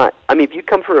 If you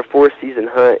come for a 4-season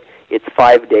hunt, it's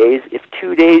 5 days. If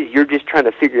 2 days you're just trying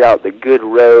to figure out the good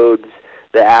roads,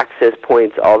 the access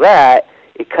points, all that,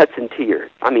 it cuts into you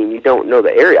don't know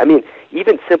the area. I mean,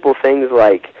 even simple things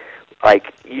like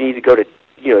you need to go to,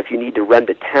 if you need to run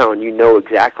to town, you know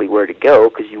exactly where to go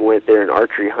because you went there and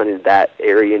archery hunted that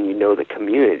area and you know the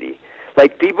community.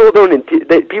 Like, people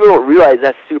don't realize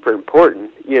that's super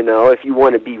important, if you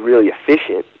want to be really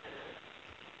efficient.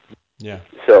 Yeah.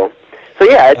 So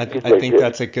yeah. I think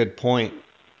that's a good point.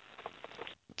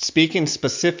 Speaking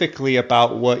specifically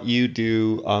about what you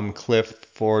do, Cliff,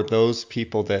 for those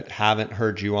people that haven't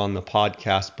heard you on the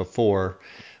podcast before,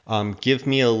 give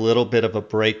me a little bit of a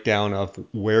breakdown of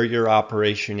where your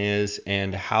operation is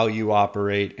and how you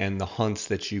operate and the hunts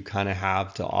that you kind of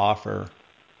have to offer.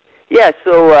 Yeah,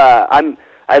 so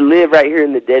I live right here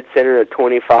in the dead center of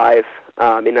 25,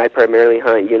 and I primarily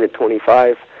hunt Unit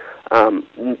 25. Um,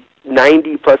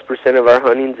 90+% of our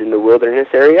hunting's in the wilderness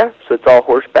area, so it's all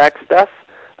horseback stuff.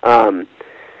 The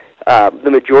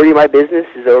majority of my business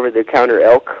is over-the-counter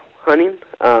elk hunting,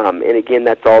 and again,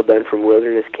 that's all done from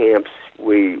wilderness camps.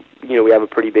 We have a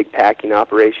pretty big packing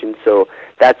operation, so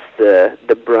that's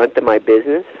the brunt of my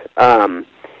business.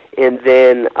 And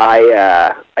then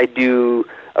I do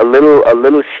a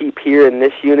little sheep here in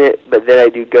this unit, but then I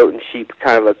do goat and sheep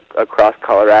kind of across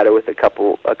Colorado with a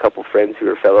couple friends who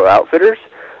are fellow outfitters.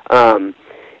 And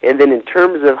then in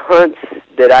terms of hunts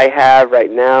that I have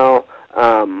right now,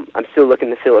 I'm still looking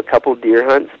to fill a couple deer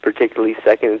hunts, particularly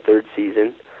second and third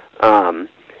season. And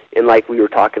like we were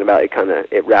talking about,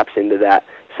 it wraps into that.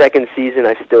 Second season,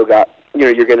 I still got,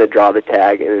 you're going to draw the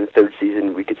tag, and in third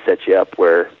season, we could set you up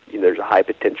where there's a high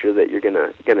potential that you're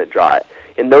gonna draw it.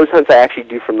 And those hunts I actually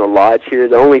do from the lodge here.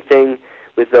 The only thing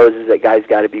with those is that guys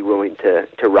got to be willing to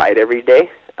ride every day.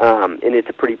 And it's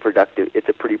a pretty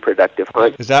productive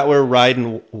hunt. Is that where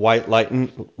riding White Lightning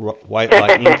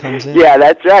comes in? Yeah,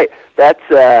 that's right. That's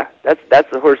the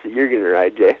horse that you're gonna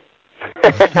ride, Jay.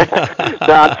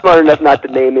 No, I'm smart enough not to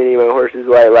name any of my horses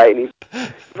White Lightning.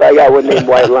 If I got one named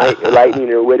White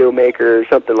Lightning or Widowmaker or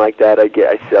something like that, I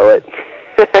sell it.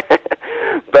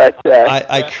 But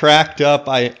I cracked up.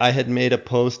 I had made a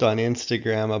post on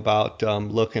Instagram about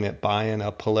looking at buying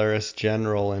a Polaris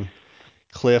General, and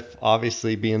Cliff,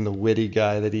 obviously being the witty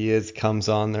guy that he is, comes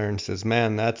on there and says,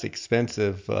 "Man, that's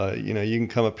expensive. You can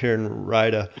come up here and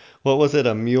ride a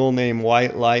mule named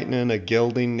White Lightning, a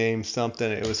gelding named something."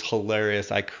 It was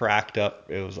hilarious. I cracked up.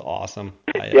 It was awesome.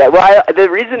 Yeah, well, the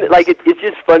reason, it's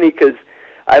just funny because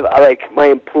I like my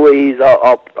employees.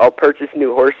 I'll purchase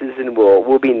new horses and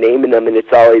we'll be naming them, and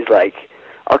it's always like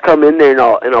I'll come in there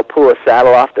and I'll pull a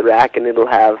saddle off the rack, and it'll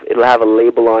have a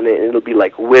label on it, and it'll be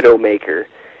like Widowmaker.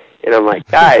 And I'm like,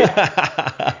 guys,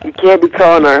 you can't be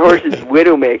calling our horses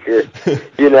Widowmaker. So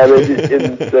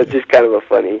it's just kind of a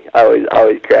funny. I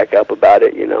always crack up about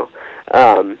it,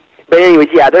 But anyways,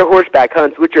 yeah, they're horseback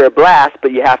hunts, which are a blast,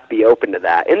 but you have to be open to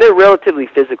that. And they're relatively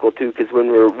physical too, because when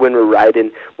we're riding,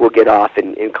 we'll get off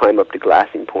and climb up to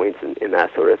glassing points and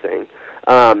that sort of thing.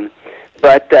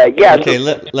 Yeah. Okay,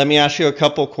 let me ask you a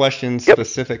couple questions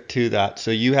specific to that.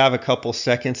 So you have a couple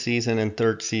second season and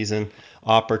third season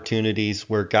opportunities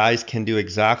where guys can do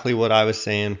exactly what I was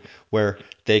saying, where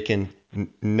they can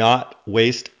not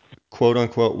waste, quote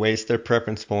unquote, waste their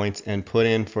preference points and put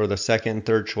in for the second and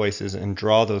third choices and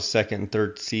draw those second and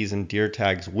third season deer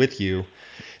tags with you.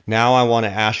 Now I want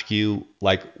to ask you,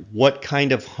 what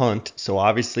kind of hunt? So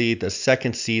obviously the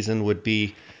second season would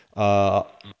be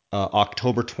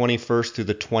October 21st through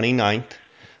the 29th.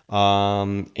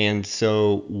 And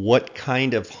so what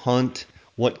kind of hunt,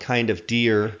 what kind of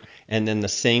deer? And then the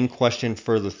same question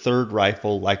for the third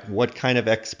rifle, what kind of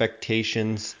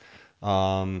expectations,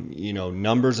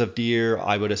 numbers of deer.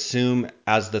 I would assume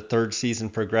as the third season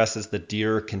progresses, the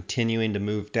deer are continuing to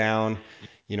move down.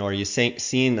 Are you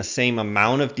seeing the same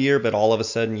amount of deer, but all of a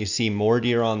sudden you see more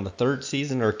deer on the third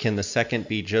season, or can the second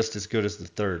be just as good as the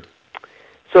third?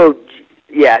 So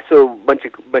bunch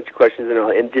of questions,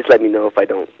 and just let me know if I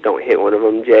don't hit one of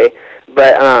them, Jay.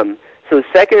 But so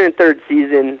second and third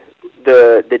season,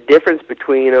 the difference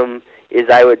between them is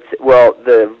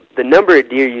the number of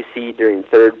deer you see during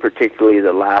third, particularly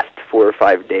the last 4 or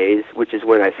 5 days, which is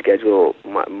when I schedule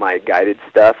my guided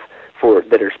stuff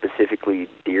that are specifically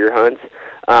deer hunts.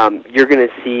 You're going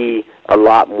to see a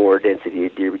lot more density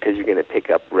of deer because you're going to pick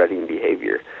up rutting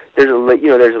behavior. There's a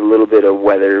little bit of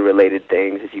weather-related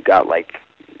things. If you got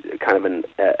kind of an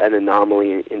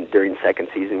anomaly during second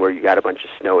season where you got a bunch of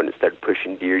snow and it started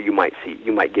pushing deer, you might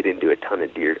get into a ton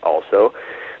of deer also.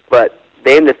 But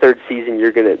the end of third season,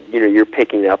 you're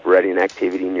picking up rutting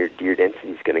activity, and your deer density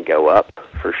is going to go up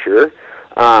for sure.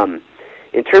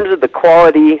 In terms of the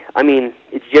quality,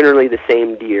 it's generally the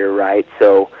same deer, right?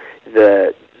 So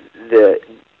the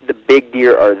big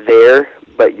deer are there,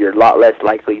 but you're a lot less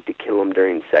likely to kill them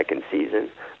during second season.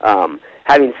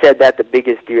 Having said that, the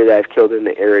biggest deer that I've killed in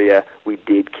the area, we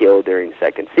did kill during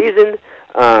second season,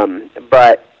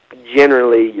 but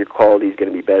generally your quality is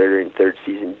going to be better during third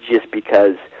season just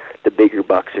because the bigger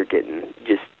bucks are getting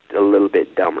just a little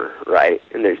bit dumber, right?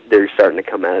 And they're starting to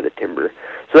come out of the timber.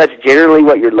 So that's generally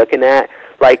what you're looking at.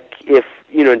 If,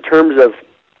 in terms of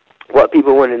what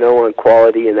people want to know on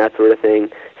quality and that sort of thing,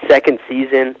 second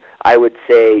season, I would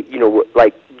say,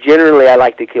 generally I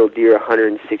like to kill deer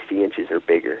 160 inches or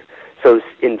bigger. So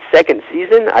in second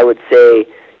season, I would say,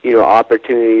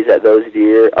 opportunities at those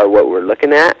deer are what we're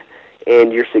looking at,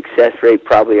 and your success rate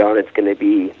probably on it's going to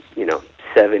be,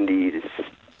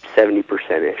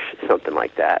 70%-ish, something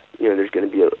like that. There's going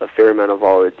to be a fair amount of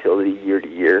volatility year to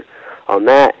year on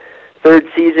that. Third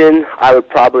season, I would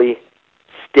probably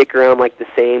stick around like the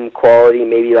same quality,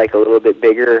 maybe like a little bit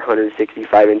bigger,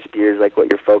 165-inch deer is like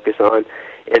what you're focused on,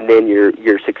 and then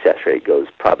your success rate goes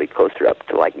probably closer up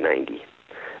to like 90.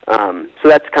 So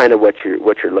that's kind of what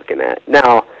you're looking at.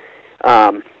 Now,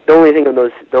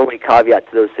 the only caveat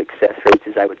to those success rates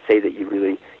is I would say that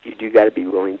you do got to be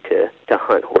willing to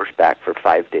hunt horseback for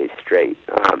 5 days straight.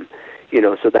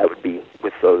 So that would be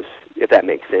with those, if that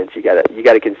makes sense. You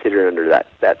gotta consider under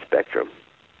that spectrum.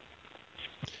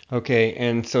 Okay,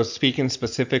 and so speaking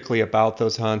specifically about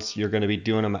those hunts, you're going to be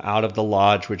doing them out of the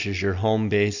lodge, which is your home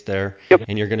base there. Yep.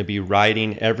 And you're going to be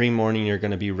riding every morning. You're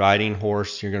going to be riding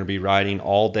horse. You're going to be riding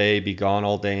all day, be gone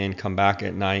all day, and come back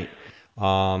at night.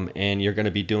 And you're going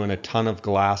to be doing a ton of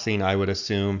glassing, I would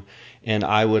assume. And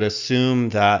I would assume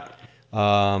that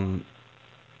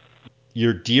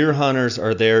your deer hunters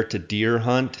are there to deer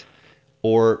hunt.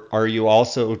 Or are you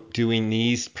also doing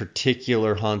these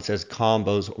particular hunts as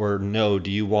combos, or no?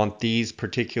 Do you want these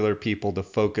particular people to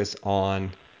focus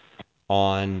on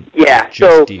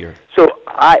just deer? So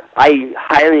I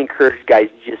highly encourage guys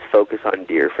to just focus on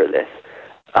deer for this.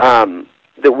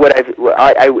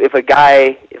 If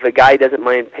a guy doesn't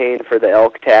mind paying for the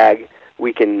elk tag,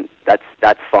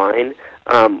 that's fine.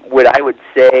 What I would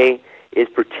say is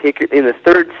particularly in the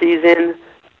third season.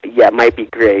 Yeah, it might be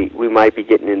great. We might be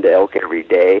getting into elk every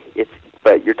day.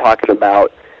 But you're talking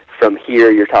about from here.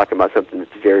 You're talking about something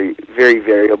that's very, very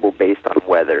variable based on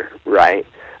weather, right?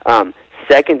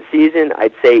 Second season,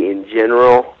 I'd say in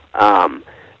general,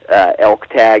 elk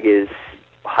tag is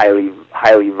highly,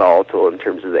 highly volatile in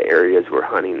terms of the areas we're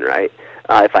hunting, right?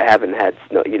 If I haven't had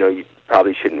snow, you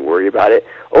probably shouldn't worry about it.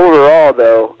 Overall,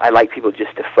 though, I like people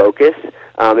just to focus.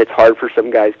 It's hard for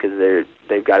some guys because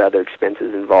they've got other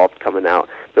expenses involved coming out.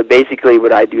 But basically,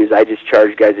 what I do is I just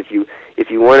charge guys if you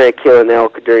want to kill an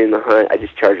elk during the hunt, I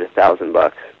just charge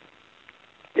 $1,000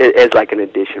 as like an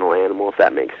additional animal, if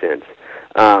that makes sense.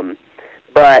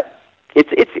 But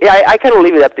I kind of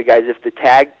leave it up to guys. If the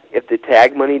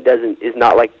tag money is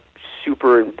not like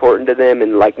super important to them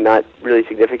and like not really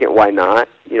significant, why not?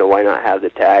 Why not have the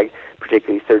tag?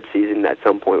 Particularly third season, at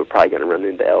some point we're probably going to run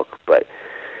into elk, but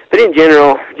in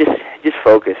general, just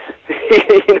focus.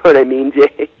 You know what I mean,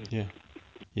 Jay?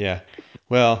 Yeah.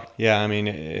 Well, yeah. I mean,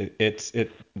 it's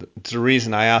the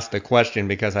reason I asked the question,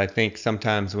 because I think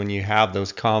sometimes when you have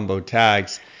those combo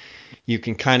tags, you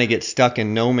can kind of get stuck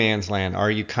in no man's land.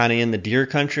 Are you kind of in the deer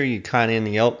country? Are you kind of in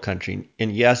the elk country?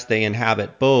 And yes, they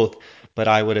inhabit both, but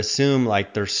I would assume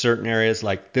like there's certain areas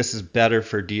like this is better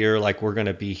for deer, like we're going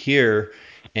to be here.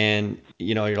 And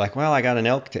you're like, well, I got an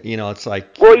elk. It's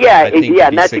like, well, yeah, I think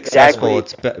and that's exactly.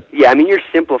 Yeah, I mean, you're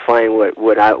simplifying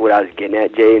what I was getting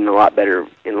at, Jay, in a lot better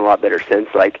sense.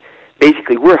 Like,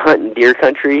 basically, we're hunting deer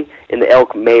country, and the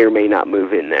elk may or may not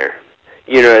move in there.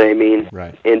 You know what I mean?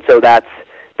 Right. And so that's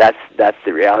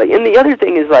the reality. And the other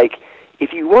thing is, like,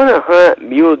 if you want to hunt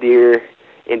mule deer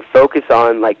and focus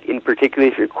on, like, in particular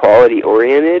if you're quality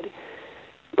oriented,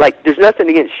 like, there's nothing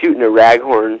against shooting a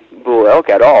raghorn bull elk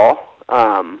at all.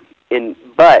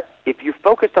 But if you're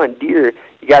focused on deer,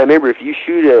 you got to remember if you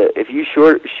shoot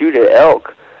an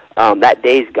elk, that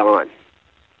day's gone.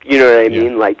 You know what I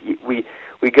mean? Like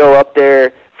we go up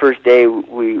there first day,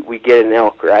 we get an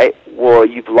elk, right? Well,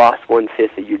 you've lost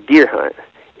 1/5 of your deer hunt,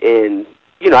 and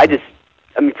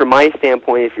from my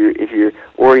standpoint, if you're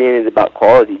oriented about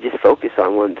quality, just focus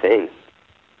on one thing.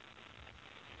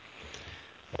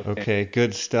 Okay,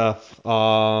 good stuff.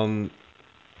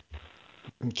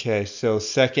 Okay, so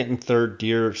second and third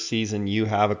deer season, you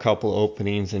have a couple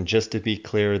openings, and just to be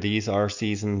clear, these are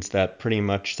seasons that pretty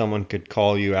much someone could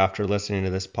call you after listening to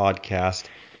this podcast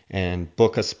and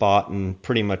book a spot and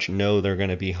pretty much know they're going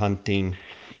to be hunting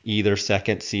either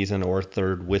second season or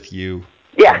third with you.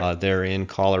 Yeah. There in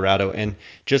Colorado. And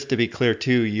just to be clear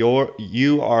too,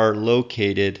 you are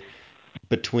located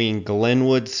between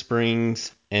Glenwood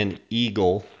Springs and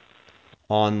Eagle,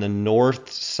 on the north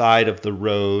side of the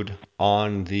road,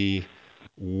 on the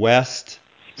west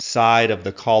side of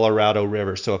the Colorado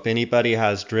River. So if anybody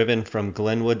has driven from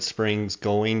Glenwood Springs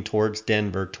going towards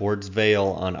Denver, towards Vail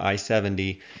on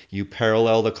I-70, you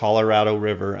parallel the Colorado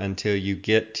River until you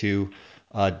get to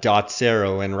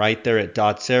Dotsero. And right there at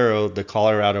Dotsero, the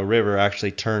Colorado River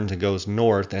actually turns and goes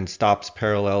north and stops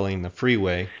paralleling the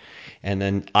freeway. And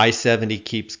then I-70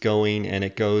 keeps going, and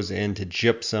it goes into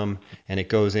Gypsum, and it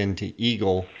goes into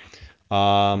Eagle.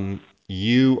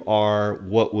 You are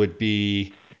what would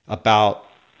be about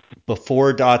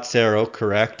before Dotsero,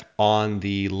 correct, on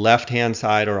the left-hand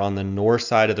side or on the north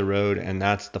side of the road, and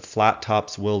that's the Flat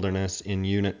Tops Wilderness in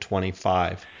Unit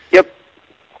 25. Yep.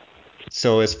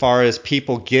 So as far as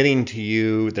people getting to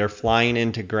you, they're flying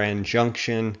into Grand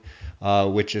Junction,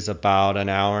 which is about an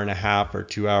hour and a half or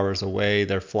 2 hours away.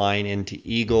 They're flying into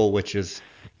Eagle, which is,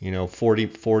 30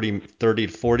 to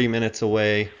 40 minutes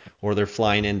away, or they're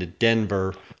flying into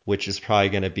Denver, which is probably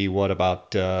going to be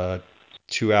about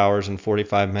 2 hours and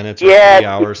 45 minutes or Yeah, 3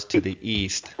 hours to the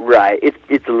east. right.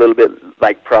 It's a little bit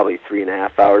like probably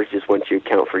 3.5 hours, just once you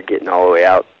account for getting all the way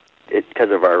out,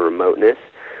 because of our remoteness,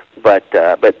 but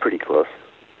pretty close.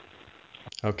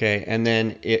 Okay, and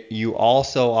then you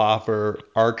also offer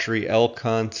archery elk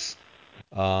hunts,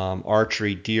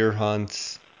 archery deer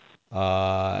hunts,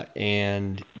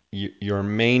 and your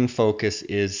main focus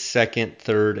is second,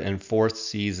 third, and fourth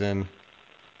season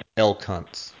elk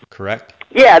hunts, correct?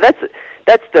 Yeah, that's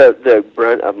the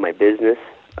brunt of my business.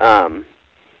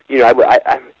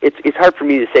 It's hard for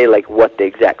me to say like what the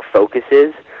exact focus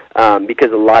is,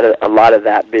 because a lot of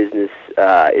that business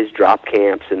is drop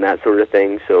camps and that sort of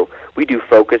thing. So we do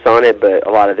focus on it, but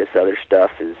a lot of this other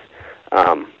stuff is,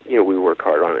 we work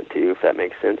hard on it too, if that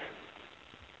makes sense.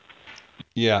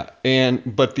 Yeah,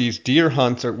 but these deer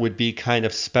hunts would be kind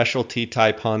of specialty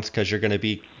type hunts because you're going to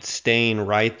be staying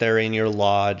right there in your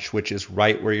lodge, which is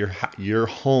right where your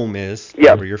home is,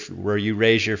 Yep. where you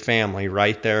raise your family,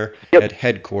 right there Yep. at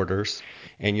headquarters,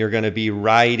 and you're going to be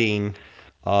riding,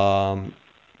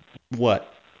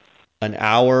 what, an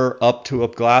hour up to a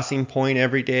glassing point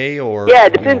every day, or Yeah,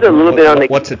 it depends a little bit on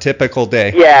what's a typical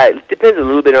day? Yeah, it depends a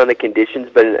little bit on the conditions,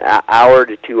 but an hour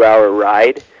to 2 hour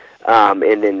ride,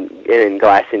 and then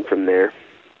glassing from there.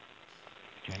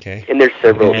 Okay. And there's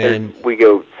several. And We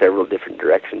go several different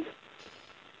directions.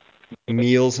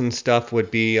 meals and stuff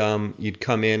would be you'd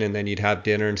come in and then you'd have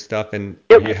dinner and stuff, and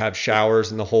Yep. you have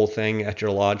showers and the whole thing at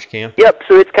your lodge camp. Yep.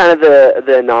 So it's kind of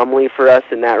the anomaly for us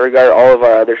in that regard. All of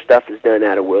our other stuff is done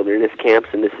out of wilderness camps,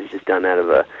 and this is just done out of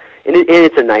and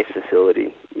it's a nice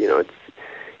facility.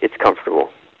 It's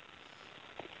comfortable.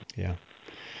 Yeah.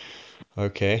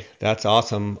 Okay, that's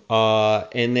awesome.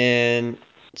 And then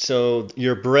so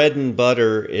your bread and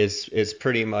butter is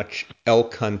pretty much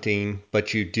elk hunting,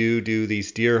 but you do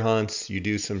these deer hunts, you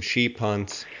do some sheep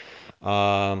hunts.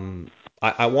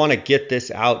 I want to get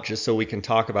this out just so we can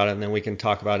talk about it, and then we can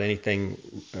talk about anything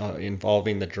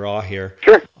involving the draw here.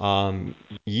 Sure.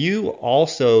 You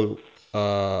also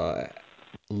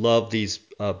love these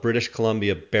British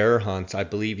Columbia bear hunts. I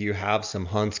believe you have some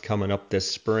hunts coming up this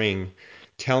spring.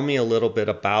 Tell me a little bit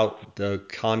about the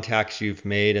contacts you've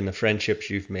made and the friendships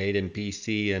you've made in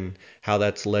BC and how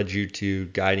that's led you to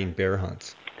guiding bear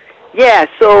hunts. Yeah.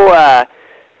 So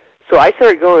I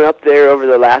started going up there over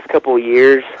the last couple of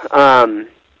years.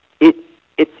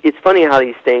 It's funny how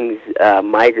these things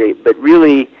migrate, but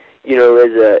really,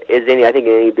 I think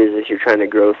in any business, you're trying to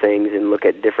grow things and look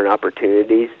at different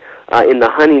opportunities. In the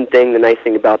hunting thing, the nice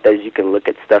thing about that is you can look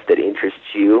at stuff that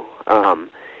interests you.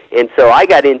 And so I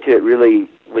got into it really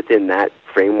within that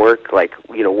framework, like,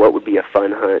 what would be a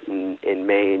fun hunt in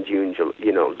May and June,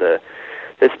 the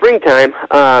springtime.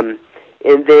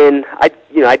 And then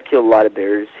I'd kill a lot of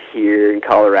bears here in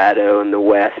Colorado and the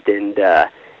West, and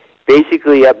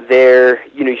basically up there,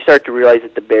 you start to realize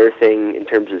that the bear thing, in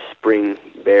terms of spring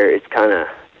bear,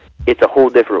 it's a whole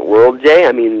different world, Jay.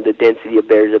 I mean, the density of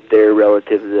bears up there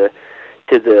relative to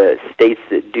the states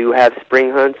that do have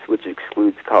spring hunts, which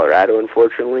excludes Colorado,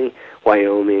 unfortunately,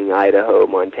 Wyoming, Idaho,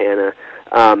 Montana.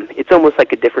 It's almost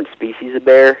like a different species of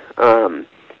bear,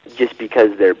 just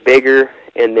because they're bigger,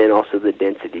 and then also the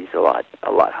density's a lot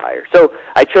higher. So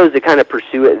I chose to kind of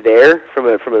pursue it there from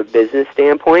a business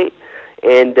standpoint.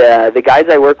 And the guys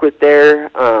I work with there,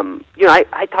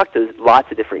 I talked to lots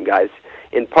of different guys,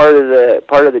 and part of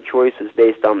the choice was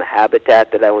based on the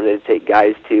habitat that I wanted to take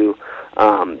guys to,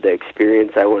 the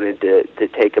experience I wanted to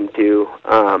take them to,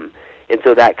 and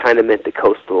so that kind of meant the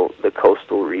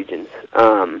coastal regions.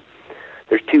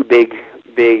 There's two big,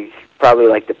 probably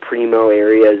like the primo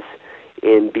areas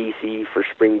in BC for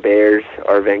spring bears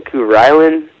are Vancouver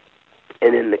Island,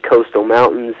 and then the coastal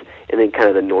mountains, and then kind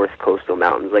of the north coastal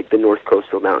mountains. Like the north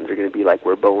coastal mountains are going to be like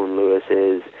where Bowen Lewis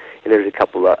is, and there's a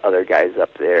couple of other guys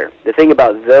up there. The thing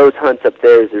about those hunts up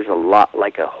there is there's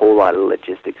a whole lot of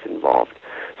logistics involved.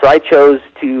 So I chose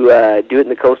to do it in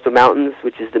the coastal mountains,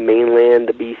 which is the mainland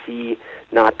of BC,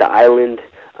 not the island.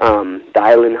 The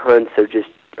island hunts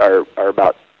are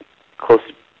about close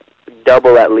to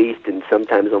double at least, and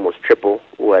sometimes almost triple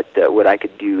what I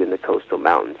could do in the coastal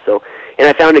mountains. So, and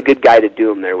I found a good guy to do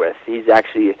them there with. He's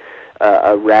actually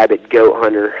a rabid goat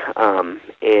hunter,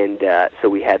 and so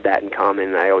we had that in common.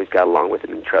 And I always got along with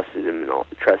him and trust him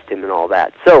and all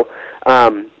that. So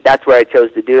that's where I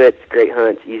chose to do it. It's a great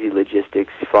hunt, easy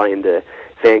logistics. Fly into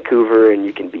Vancouver, and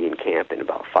you can be in camp in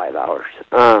about 5 hours,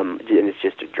 and it's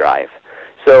just a drive.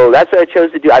 So that's what I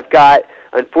chose to do. I've got,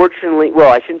 unfortunately,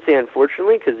 well, I shouldn't say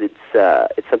unfortunately because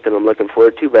it's something I'm looking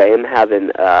forward to, but I am having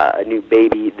a new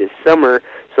baby this summer,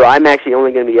 so I'm actually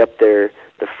only going to be up there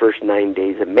the first 9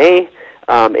 days of May,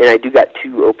 and I do got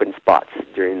 2 open spots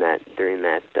during that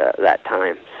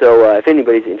time. So if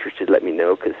anybody's interested, let me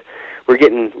know because we're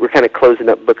kind of closing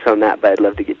up books on that, but I'd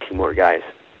love to get 2 more guys.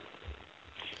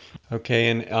 Okay,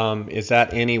 and is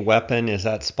that any weapon? Is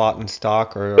that spot and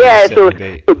stock, or yeah? So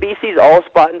bait? BC's all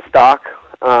spot and stock,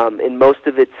 and most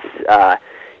of it's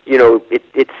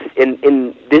it's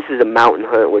in this is a mountain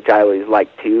hunt, which I always like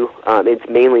too. It's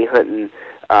mainly hunting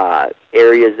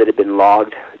areas that have been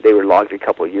logged. They were logged a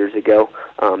couple of years ago,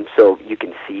 so you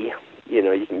can see.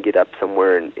 You can get up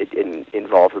somewhere and it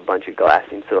involves a bunch of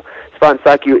glassing. So spot and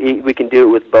stock, we can do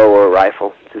it with bow or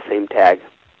rifle. It's the same tag.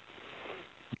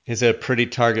 Is it a pretty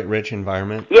target-rich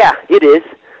environment? Yeah, it is.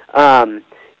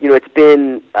 It's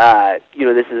been,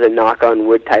 this is a knock on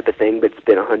wood type of thing, but it's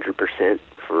been 100%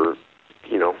 for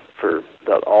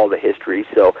all the history.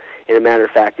 So, in a matter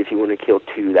of fact, if you want to kill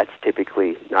 2, that's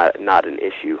typically not an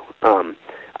issue.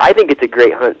 I think it's a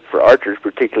great hunt for archers,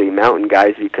 particularly mountain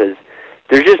guys, because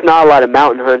there's just not a lot of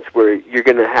mountain hunts where you're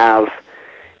going to have,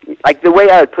 like the way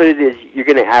I would put it is you're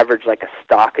going to average like a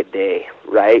stock a day,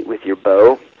 right, with your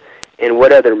bow. And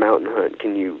what other mountain hunt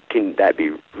can that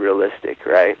be realistic,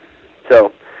 right?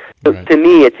 So right. To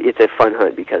me, it's a fun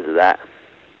hunt because of that.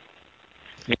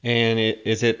 And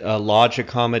is it lodge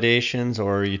accommodations,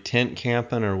 or are you tent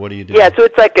camping, or what do you do? Yeah, so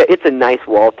it's a nice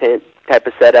wall tent type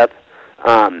of setup.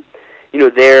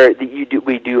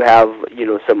 We do have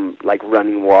some like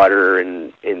running water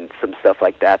and some stuff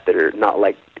like that are not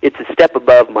like, it's a step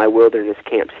above my wilderness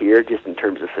camps here, just in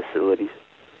terms of facilities.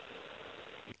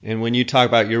 And when you talk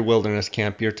about your wilderness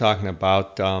camp, you're talking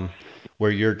about where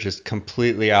you're just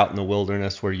completely out in the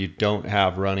wilderness, where you don't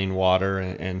have running water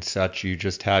and such. You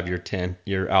just have your tent,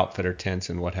 your outfitter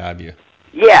tents, and what have you.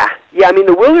 Yeah. I mean,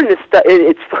 the wilderness stuff.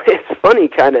 It's funny,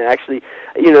 kind of actually.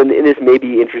 And this may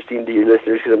be interesting to your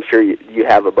listeners because I'm sure you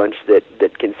have a bunch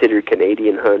that consider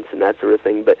Canadian hunts and that sort of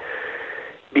thing. But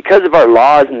because of our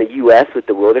laws in the U.S. with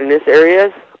the wilderness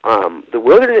areas, the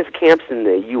wilderness camps in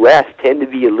the U.S. tend to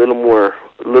be a little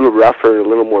rougher, a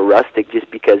little more rustic, just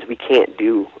because we can't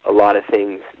do a lot of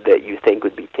things that you think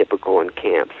would be typical in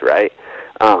camps, right?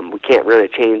 We can't run a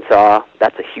chainsaw.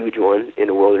 That's a huge one in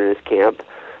a wilderness camp.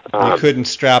 You couldn't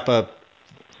strap a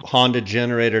Honda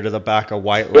generator to the back of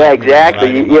White Yeah,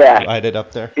 exactly. Ride it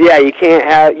up there. Yeah, you can't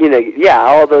have,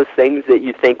 all those things that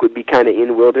you think would be kind of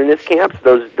in wilderness camps,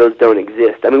 those don't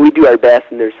exist. I mean, we do our best,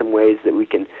 and there's some ways that we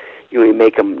can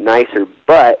make them nicer,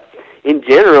 but in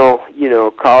general,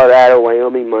 Colorado,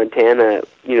 Wyoming, Montana,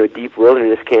 deep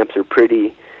wilderness camps are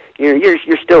pretty,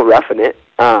 you're still roughing it.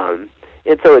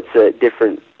 And so it's a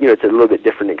different, it's a little bit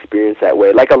different experience that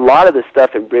way. Like a lot of the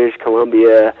stuff in British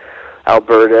Columbia,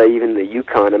 Alberta, even the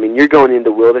Yukon, I mean, you're going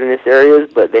into wilderness areas,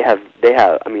 but they have,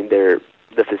 I mean, the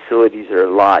facilities are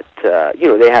a lot,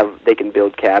 they can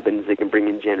build cabins, they can bring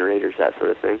in generators, that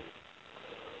sort of thing.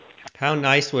 How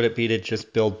nice would it be to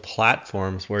just build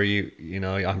platforms where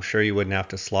I'm sure you wouldn't have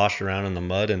to slosh around in the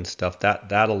mud and stuff.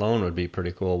 That alone would be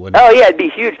pretty cool, wouldn't it? Oh yeah, it'd be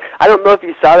huge. I don't know if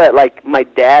you saw that. Like my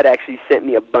dad actually sent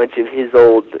me a bunch of his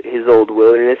old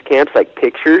wilderness camps, like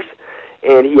pictures,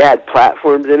 and he had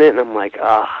platforms in it, and I'm like,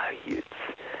 I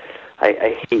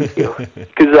hate you,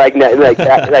 because like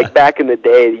back in the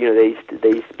day, they used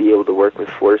to be able to work with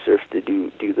Forest Service to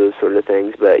do those sort of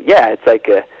things. But yeah, it's like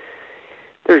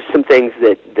there's some things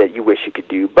that you wish you could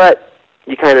do, but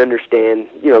you kind of understand,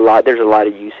 there's a lot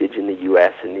of usage in the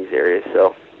U.S. in these areas,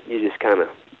 so you just kind of,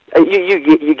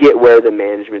 you get where the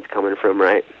management's coming from,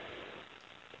 right?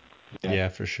 Yeah,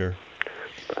 for sure.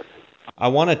 I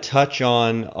want to touch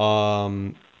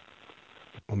on,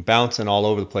 I'm bouncing all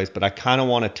over the place, but I kind of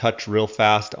want to touch real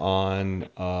fast on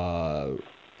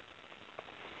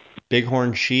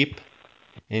bighorn sheep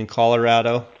in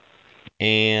Colorado,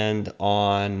 and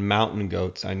on mountain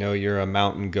goats. I know you're a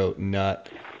mountain goat nut,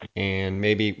 and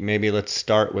maybe let's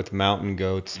start with mountain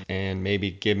goats, and maybe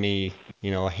give me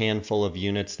a handful of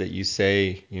units that you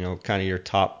say kind of your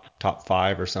top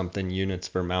 5 or something units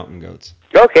for mountain goats.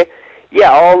 Okay.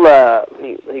 Yeah, I'll let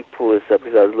me pull this up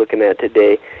because I was looking at it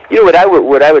today. What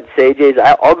I would say, Jay, is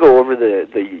I'll go over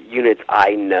the units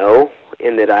I know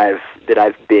and that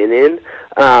I've been in.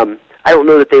 I don't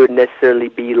know that they would necessarily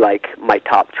be like my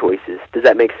top choices. Does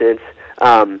that make sense?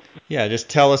 Yeah, just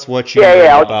tell us what you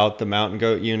know about the mountain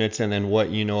goat units, and then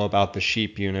what you know about the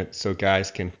sheep unit, so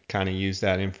guys can kind of use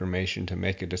that information to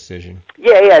make a decision.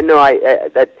 Yeah, no,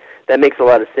 that makes a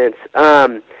lot of sense.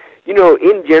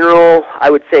 In general, I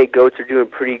would say goats are doing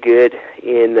pretty good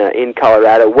in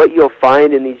Colorado. What you'll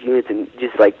find in these units, and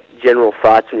just like general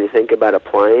thoughts when you think about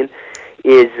applying,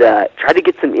 is try to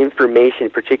get some information,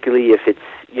 particularly if it's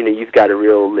you've got a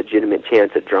real legitimate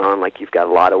chance of drawing, like you've got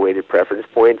a lot of weighted preference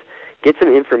points. Get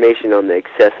some information on the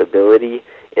accessibility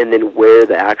and then where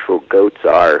the actual goats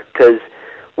are, because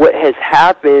what has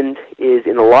happened is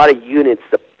in a lot of units,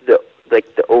 the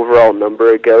overall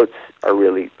number of goats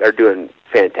are doing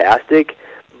fantastic,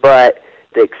 but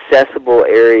the accessible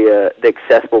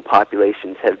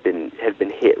populations have been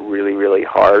hit really, really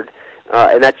hard,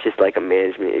 and that's just like a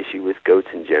management issue with goats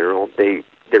in general. They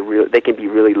can be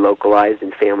really localized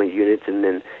in family units, and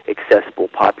then accessible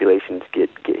populations get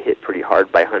hit pretty hard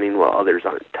by hunting while others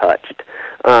aren't touched.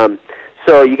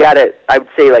 So you gotta, I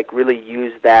would say, like really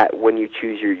use that when you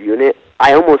choose your unit.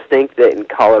 I almost think that in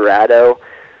Colorado,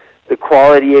 the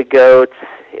quality of goats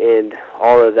and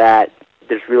all of that,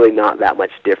 there's really not that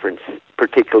much difference,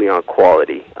 particularly on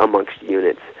quality amongst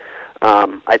units.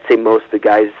 I'd say most of the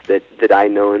guys that I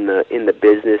know in the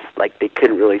business, like they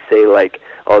couldn't really say like,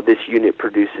 oh, this unit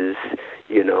produces,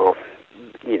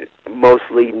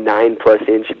 mostly 9+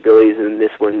 inch billies, and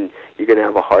this one you're going to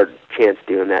have a hard chance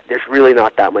doing that. There's really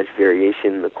not that much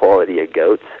variation in the quality of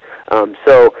goats.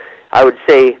 So I would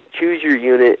say choose your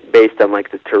unit based on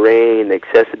like the terrain, the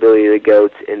accessibility of the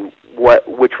goats, and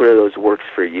which one of those works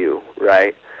for you,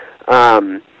 right?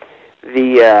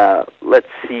 Let's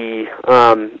see,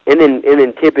 and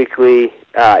then typically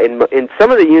in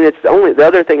some of the units, the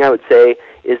other thing I would say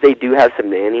is they do have some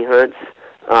nanny hunts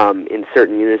in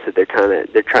certain units that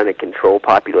they're trying to control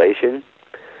population.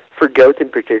 For goats in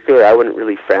particular, I wouldn't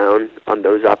really frown on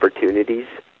those opportunities.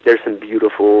 There's some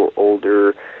beautiful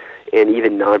older and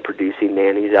even non-producing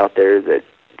nannies out there that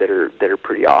are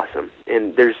pretty awesome.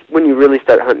 And when you really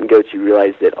start hunting goats, you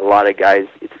realize that a lot of guys,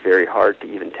 it's very hard to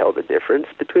even tell the difference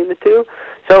between the two.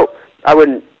 So I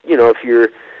wouldn't, if you're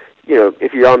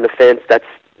on the fence,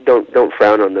 don't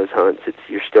frown on those hunts.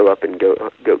 You're still up in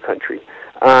goat country.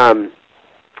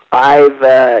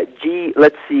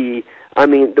 Let's see. I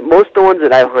mean, the ones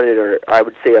that I've hunted I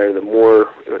would say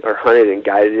are hunted and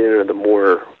guided in are the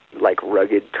more like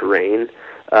rugged terrain.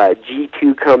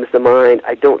 G2 comes to mind.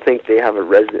 I don't think they have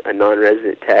a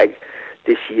non-resident tag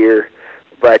this year,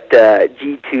 but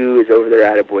G2 is over there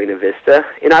out of Buena Vista,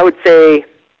 and I would say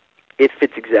it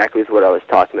fits exactly with what I was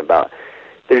talking about.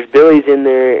 There's billies in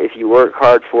there. If you work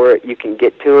hard for it, you can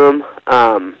get to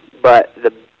them, but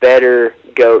the better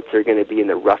goats are going to be in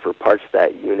the rougher parts of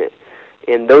that unit,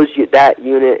 and that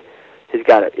unit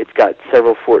it's got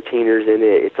several 14ers in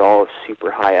it. It's all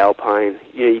super high alpine.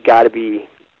 You got to be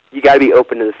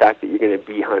open to the fact that you're going to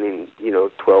be hunting,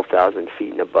 12,000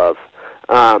 feet and above.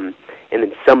 And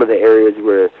then some of the areas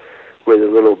where the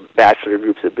little bachelor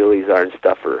groups of billies are and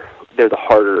stuff they're the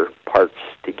harder parts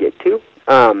to get to.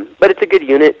 But it's a good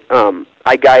unit.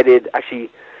 I guided,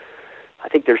 actually, I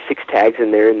think there's 6 tags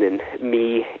in there, and then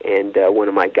me and one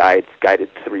of my guides guided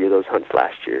 3 of those hunts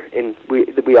last year. And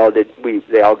we all did.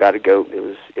 They all got a goat. It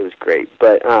was great.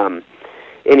 But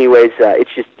anyways,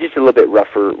 it's just a little bit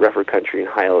rougher country and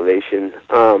high elevation.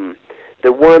 I'll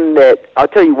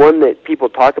tell you one that people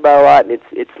talk about a lot, and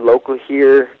it's local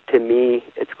here to me.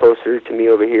 It's closer to me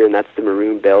over here, and that's the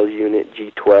Maroon Bells unit,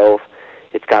 G12.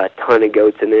 It's got a ton of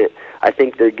goats in it. I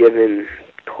think they're given,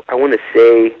 I want to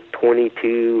say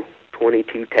 22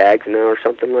 tags now or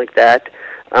something like that.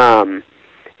 And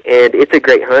it's a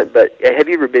great hunt, but have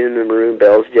you ever been in the Maroon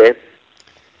Bells, Jay?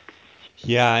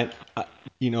 Yeah, I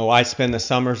spend the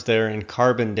summers there in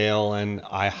Carbondale, and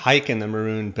I hike in the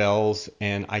Maroon Bells,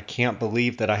 and I can't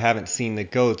believe that I haven't seen the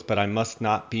goats, but I must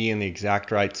not be in the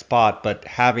exact right spot. But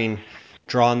having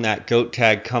drawn that goat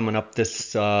tag coming up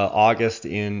this August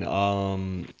in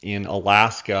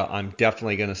Alaska, I'm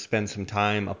definitely going to spend some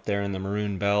time up there in the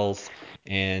Maroon Bells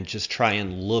and just try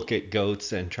and look at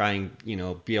goats and try and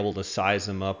be able to size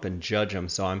them up and judge them.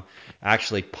 So I'm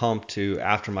actually pumped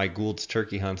after my Gould's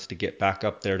turkey hunts to get back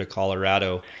up there to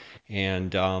Colorado.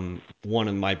 And one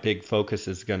of my big focus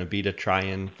is going to be to try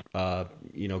and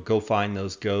go find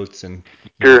those goats and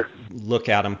look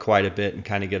at them quite a bit and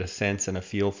kind of get a sense and a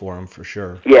feel for them for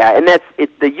sure. Yeah, and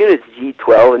the unit's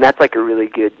G12, and that's like a really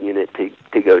good unit to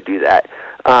go do that.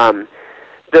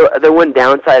 The one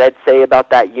downside I'd say about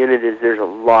that unit is there's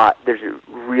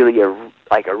really a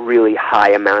really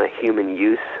high amount of human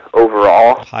use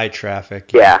overall. High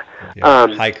traffic. Yeah.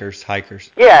 Hikers.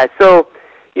 Yeah, so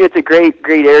it's a great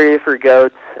area for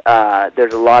goats.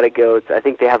 There's a lot of goats. I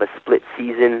think they have a split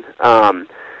season.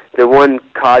 The one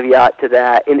caveat to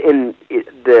that, and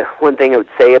the one thing I would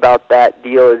say about that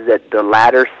deal is that the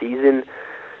latter season,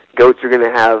 Goats are going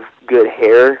to have good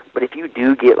hair, but if you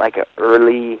do get like an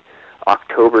early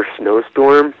October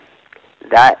snowstorm,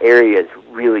 that area is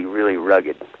really, really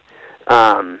rugged.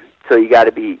 So you got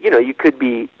to be, you could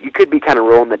be kind of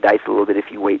rolling the dice a little bit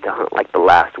if you wait to hunt like the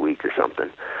last week or something.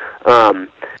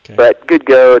 Okay. But good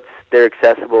goats, they're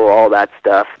accessible, all that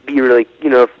stuff. Be really,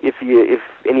 if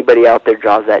anybody out there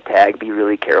draws that tag, be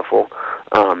really careful.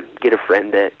 Get a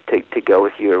friend to go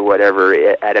with you or whatever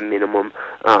at a minimum.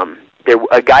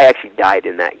 A guy actually died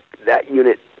in that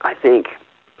unit, I think,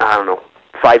 I don't know,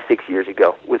 5-6 years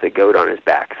ago with a goat on his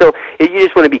back. So you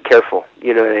just want to be careful,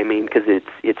 you know what I mean, because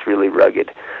it's really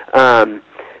rugged.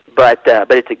 But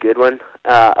it's a good one.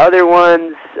 Other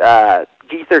ones,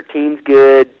 G13's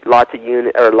good. Lots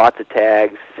of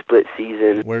tags. Split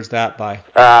season. Where's that by?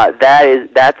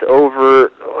 That's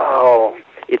over. Oh,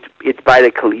 it's by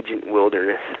the Collegiate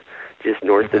Wilderness, just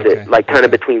north of it, like kind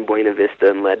of between Buena Vista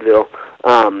and Leadville.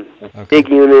 Big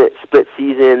unit, split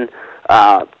season.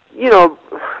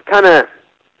 Kind of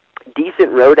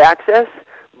decent road access,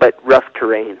 but rough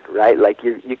terrain, right? Like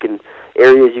you can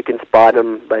spot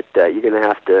them, but you're gonna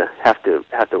have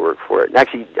to work for it. And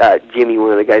actually, Jimmy,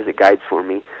 one of the guys that guides for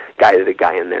me, guided a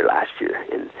guy in there last year,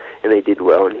 and they did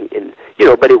well. And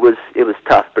but it was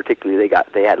tough, particularly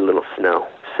they had a little snow.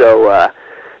 So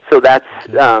that's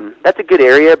a good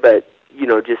area, but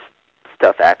just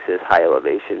tough access, high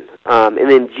elevation. And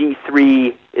then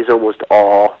G3 is almost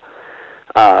all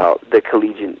the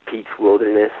Collegiate Peaks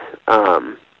Wilderness.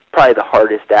 Probably the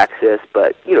hardest access,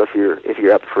 but if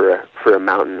you're up for a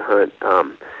mountain hunt,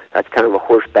 that's kind of a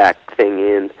horseback thing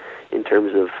in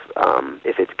terms of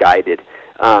if it's guided.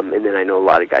 And then I know a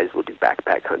lot of guys will do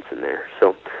backpack hunts in there.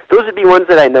 So those would be ones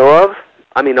that I know of.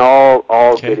 I mean, all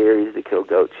good areas to kill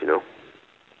goats,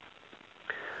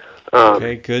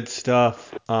 Okay, good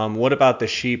stuff. What about the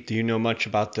sheep? Do you know much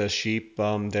about the sheep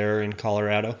there in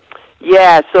Colorado?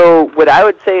 Yeah, so what I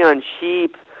would say on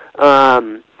sheep,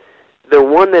 the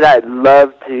one that I'd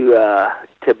love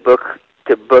to book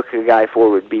a guy for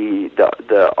would be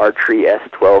the Archery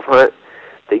S12 hunt.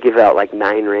 They give out like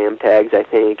 9 ram tags, I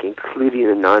think, including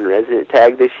a non-resident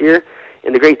tag this year.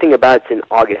 And the great thing about it's in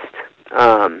August,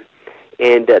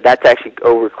 and that's actually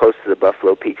over close to the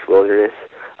Buffalo Peaks Wilderness.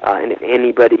 And if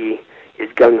anybody is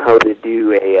gung ho to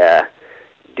do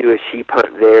a sheep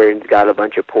hunt there and's got a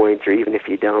bunch of points, or even if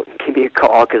you don't, give me a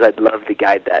call because I'd love to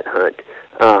guide that hunt.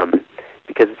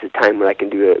 Because it's a time where I can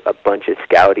do a bunch of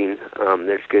scouting.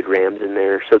 There's good rams in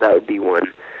there, so that would be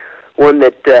one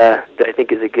that I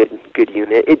think is a good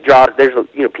unit. It draws. There's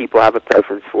people have a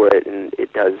preference for it, and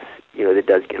it does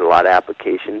get a lot of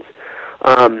applications.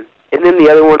 And then the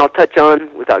other one I'll touch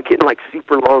on, without getting like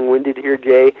super long-winded here,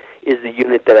 Jay, is the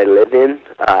unit that I live in,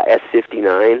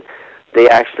 S59.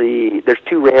 There's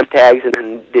 2 ram tags, and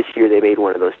then this year they made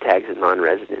one of those tags a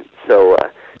non-resident. So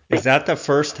is that the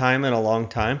first time in a long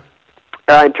time?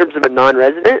 In terms of a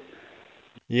non-resident?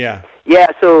 Yeah.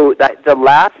 Yeah, so the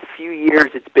last few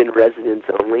years it's been residents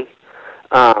only.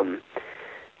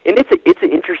 And it's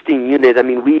an interesting unit. I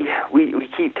mean, we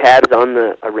keep tabs on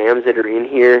the rams that are in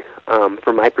here.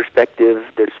 From my perspective,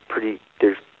 there's pretty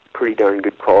darn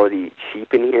good quality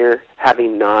sheep in here.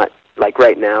 Having not, like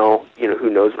right now, who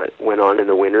knows what went on in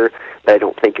the winter, but I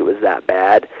don't think it was that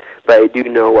bad. But I do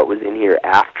know what was in here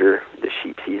after the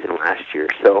sheep season last year.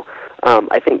 So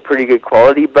I think pretty good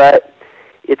quality, but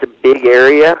it's a big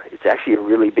area. It's actually a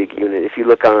really big unit. If you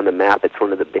look on the map, it's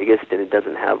one of the biggest, and it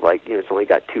doesn't have it's only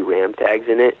got 2 ram tags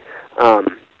in it.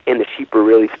 And the sheep are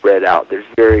really spread out. There's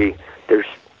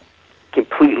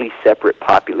completely separate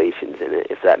populations in it,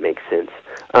 if that makes sense.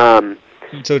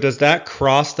 So does that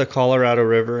cross the Colorado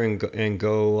River and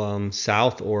go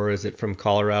south, or is it from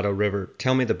Colorado River?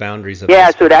 Tell me the boundaries of Yeah,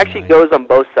 this so it actually goes on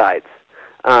both sides.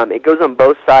 It goes on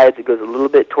both sides. It goes a little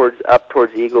bit up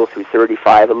towards Eagle through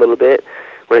 35 a little bit.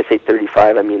 When I say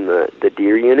 35, I mean the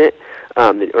deer unit.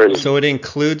 So it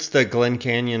includes the Glen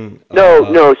Canyon.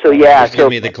 No. So yeah,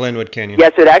 the Glenwood Canyon. Yeah,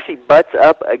 so it actually butts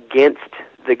up against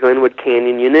the Glenwood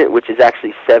Canyon unit, which is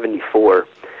actually 74.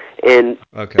 And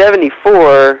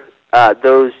 74,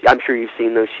 those I'm sure you've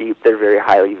seen those sheep. They're very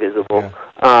highly visible.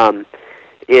 Yeah.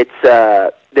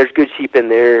 There's good sheep in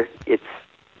there. It's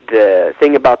the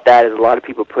thing about that is a lot of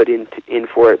people put in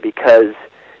for it because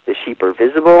the sheep are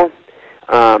visible.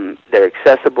 They're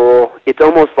accessible. It's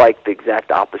almost like the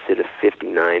exact opposite of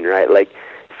 59, right? Like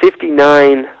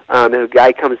 59, if a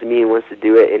guy comes to me and wants to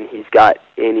do it, and he's got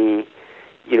any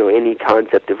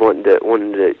concept of wanting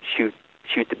to shoot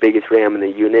the biggest ram in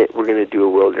the unit, we're going to do a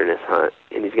wilderness hunt,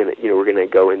 and we're going to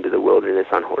go into the wilderness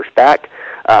on horseback.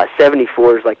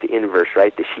 74 is like the inverse,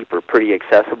 right? The sheep are pretty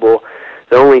accessible.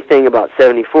 The only thing about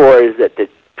 74 is that the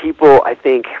people, I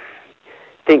think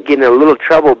get in a little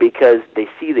trouble because they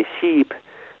see the sheep,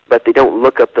 but they don't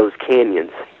look up those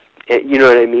canyons. You know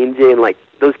what I mean, Jay? And like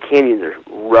those canyons are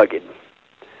rugged.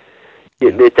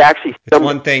 It's actually it's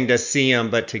one thing to see them,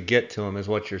 but to get to them is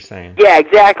what you're saying. Yeah,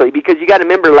 exactly. Because you got to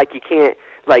remember, like you can't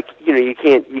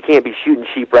be shooting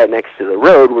sheep right next to the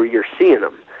road where you're seeing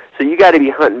them. So you got to be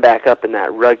hunting back up in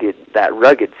that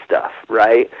rugged stuff,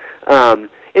 right? And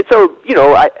so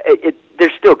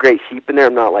there's still great sheep in there.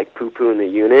 I'm not like poo-pooing the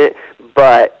unit,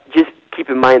 but just keep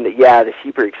in mind that the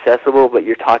sheep are accessible, but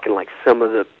you're talking like some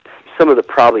of the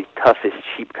probably toughest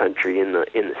sheep country in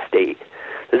the state.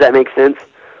 Does that make sense?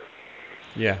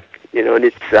 Yeah. And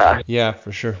it's yeah,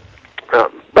 for sure.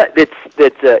 But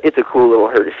it's a cool little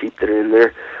herd of sheep that are in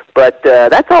there. But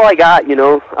that's all I got.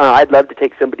 I'd love to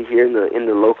take somebody here in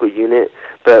the local unit,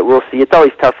 but we'll see. It's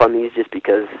always tough on these just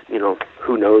because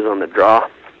who knows on the draw.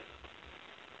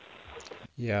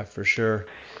 Yeah, for sure.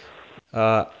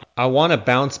 I want to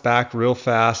bounce back real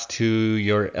fast to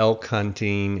your elk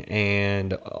hunting,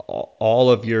 and all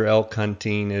of your elk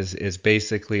hunting is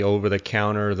basically over the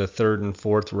counter. The 3rd and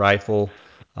 4th rifle,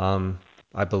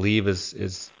 I believe,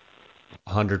 is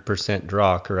 100%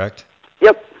 draw, correct?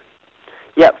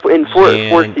 Yep. And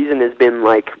fourth season has been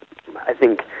like, I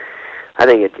think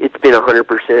it's been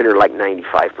 100% or like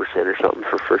 95% or something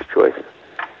for first choice.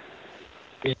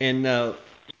 And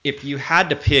if you had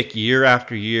to pick year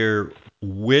after year,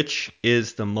 which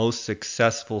is the most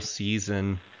successful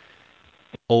season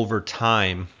over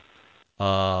time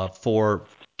for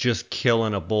just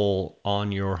killing a bull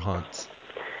on your hunts?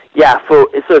 Yeah, so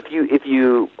if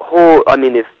you hold, I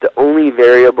mean, if the only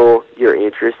variable you're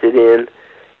interested in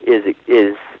is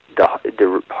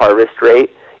the harvest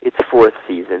rate, it's 4th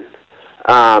season.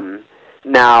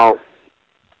 Now,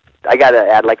 I got to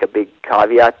add like a big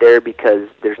caveat there because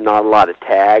there's not a lot of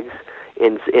tags,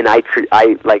 and I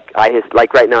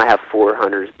right now I have 4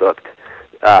 hunters booked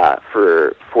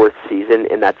for 4th season,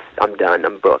 and I'm done.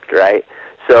 I'm booked, right?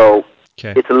 So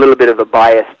It's a little bit of a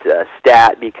biased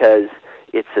stat because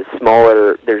it's a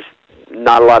smaller. There's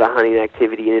not a lot of hunting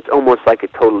activity, and it's almost like a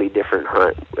totally different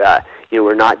hunt.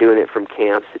 We're not doing it from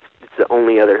camps. It's the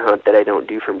only other hunt that I don't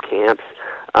do from camps.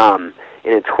 And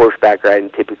it's horseback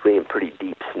riding, typically in pretty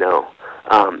deep snow.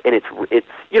 And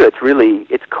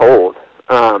it's cold.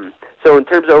 So in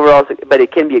terms of overall, but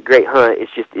it can be a great hunt.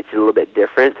 It's a little bit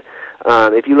different.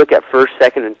 If you look at 1st,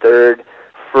 2nd, and 3rd,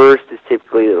 1st is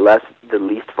typically the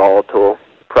least volatile,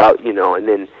 and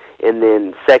then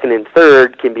 2nd and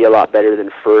 3rd can be a lot better than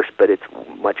 1st, but it's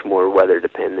much more weather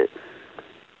dependent.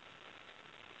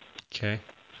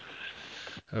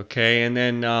 Okay, and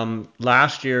then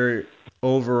last year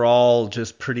overall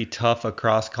just pretty tough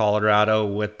across Colorado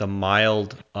with the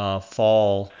mild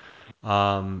fall.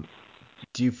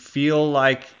 Do you feel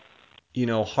like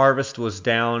harvest was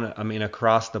down, I mean,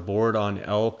 across the board on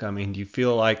elk? I mean, do you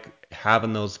feel like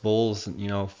having those bulls,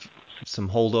 some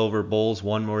holdover bulls,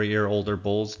 1 more year older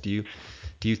bulls, do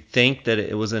you think that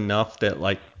it was enough that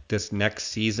like this next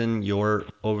season your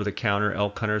over-the-counter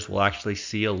elk hunters will actually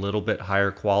see a little bit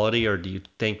higher quality, or do you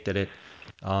think that it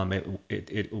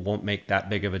won't make that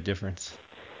big of a difference?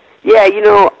 Yeah,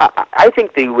 I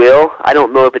think they will. I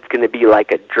don't know if it's going to be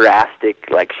like a drastic,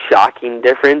 like shocking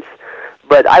difference,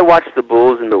 but I watch the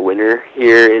bulls in the winter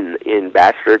here in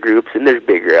bachelor groups, and there's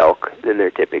bigger elk than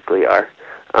there typically are,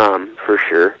 for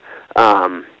sure.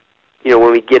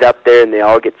 When we get up there and they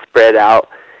all get spread out,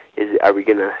 is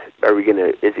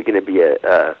it gonna be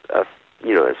a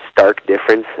stark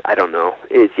difference? I don't know.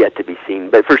 It's yet to be seen.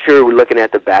 But for sure, we're looking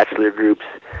at the bachelor groups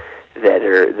that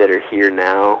are here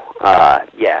now.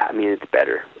 Yeah, I mean it's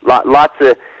better. Lots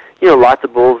of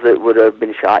bulls that would have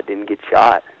been shot didn't get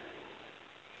shot.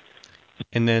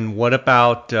 And then what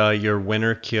about your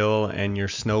winter kill and your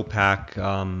snowpack?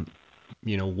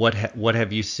 What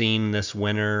have you seen this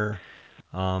winter?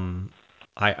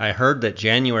 I heard that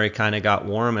January kind of got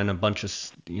warm and a bunch of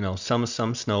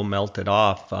some snow melted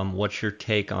off. What's your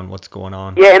take on what's going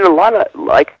on? Yeah, and a lot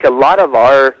of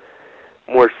our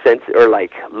more or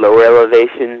like lower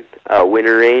elevation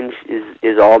winter range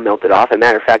is all melted off. As a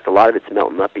matter of fact, a lot of it's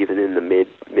melting up even in the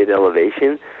mid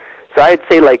elevation. So I'd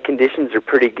say like conditions are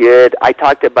pretty good. I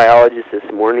talked to a biologist this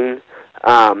morning,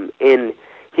 and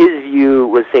his view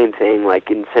was same thing. Like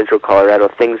in central Colorado,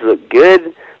 things look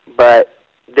good, but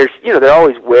they're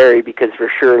always wary because for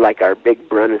sure, like our big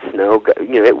brunt of snow,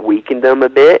 it weakened them a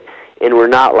bit, and we're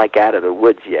not like out of the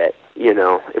woods yet.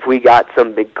 If we got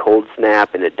some big cold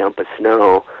snap and a dump of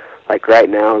snow, like right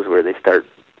now is where they start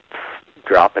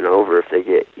dropping over if they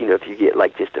get, if you get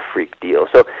like just a freak deal.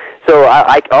 So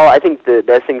I think the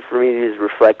best thing for me is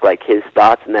reflect like his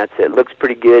thoughts, and that's it. Looks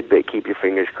pretty good, but keep your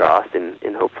fingers crossed, and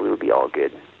hopefully it'll be all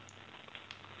good.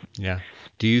 Yeah.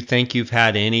 Do you think you've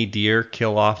had any deer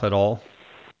kill off at all,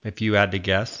 if you had to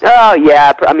guess? Oh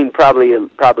yeah, I mean probably a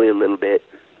little bit,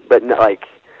 but not like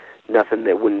nothing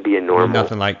that wouldn't be a normal.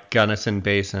 Nothing like Gunnison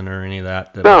Basin or any of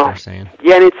that No. they're saying.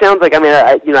 Yeah, and it sounds like, I mean,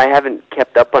 I haven't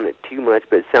kept up on it too much,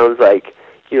 but it sounds like,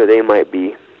 they might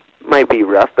be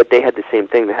rough, but they had the same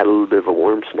thing. They had a little bit of a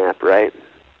warm snap, right?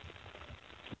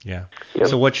 Yeah. Yep.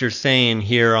 So what you're saying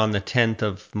here on the 10th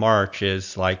of March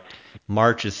is like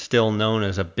March is still known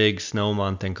as a big snow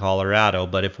month in Colorado,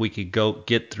 but if we could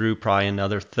get through probably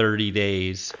another 30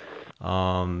 days,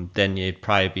 then you'd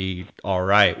probably be all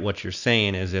right. What you're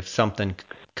saying is if something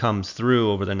comes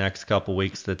through over the next couple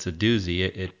weeks that's a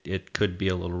doozy, it could be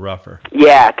a little rougher.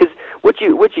 Yeah, because what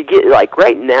you get, like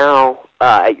right now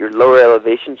at your lower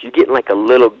elevations, you're getting like a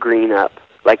little green up,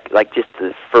 like just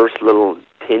the first little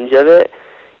tinge of it.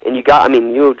 And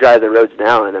you'll drive the roads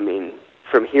now, and I mean,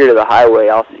 from here to the highway,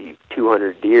 I'll see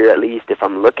 200 deer at least if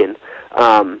I'm looking.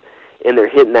 And they're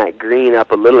hitting that green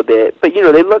up a little bit, but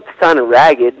they look kind of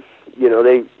ragged.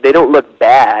 They don't look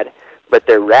bad, but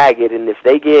they're ragged. And if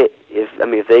they get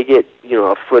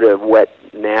a foot of wet,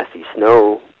 nasty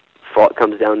snow,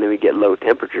 comes down, then we get low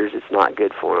temperatures. It's not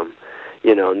good for them,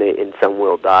 and some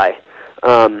will die.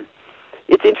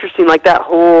 It's interesting, like that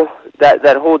whole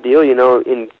deal,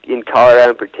 in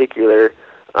Colorado in particular,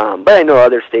 but I know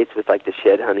other states with like the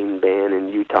shed hunting ban in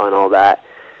Utah and all that.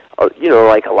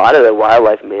 Like a lot of the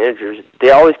wildlife managers,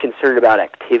 they're always concerned about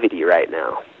activity right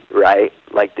now, right?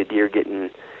 Like the deer getting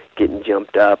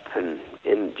jumped up and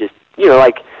just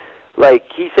like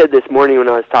he said this morning when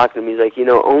I was talking to him, he's like,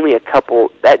 only a couple.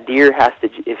 That deer has to,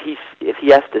 if he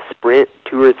has to sprint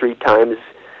 2 or 3 times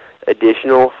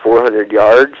additional 400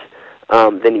 yards.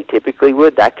 Than he typically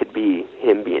would, that could be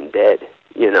him being dead,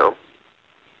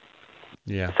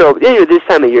 Yeah. So this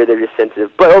time of year they're just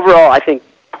sensitive, but overall I think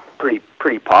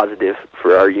pretty positive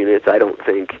for our units. I don't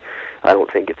think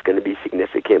it's going to be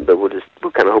significant, but we'll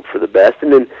kind of hope for the best.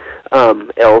 And then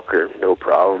elk are no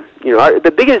problem.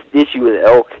 The biggest issue with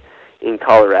elk in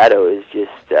Colorado is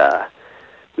just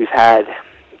we've had,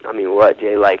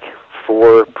 Jay, like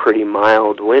 4 pretty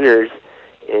mild winters.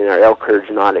 And our elk herd's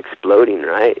not exploding,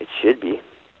 right? It should be.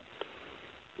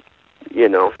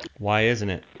 Why isn't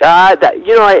it?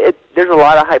 There's a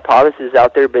lot of hypotheses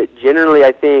out there, but generally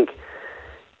I think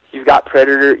you got a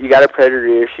predator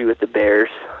issue with the bears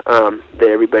that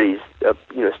everybody's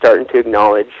starting to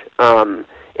acknowledge. And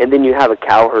then you have a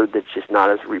cow herd that's just not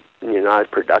as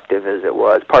productive as it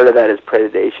was. Part of that is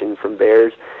predation from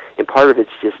bears, and part of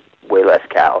it's just way less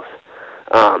cows.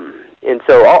 And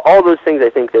so all those things I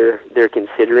think they're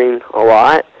considering a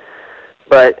lot.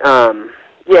 But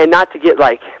not to get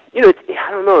like, I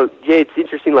don't know, Jay, it's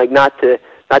interesting, like not to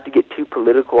get too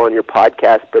political on your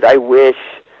podcast, but I wish,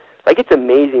 like, it's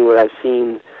amazing what I've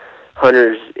seen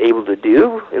hunters able to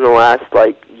do in the last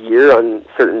like year on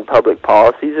certain public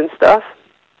policies and stuff.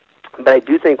 But I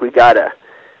do think we gotta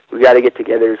get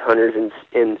together as hunters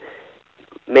and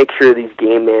make sure these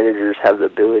game managers have the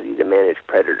ability to manage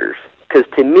predators. Because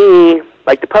to me,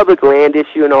 like the public land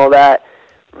issue and all that,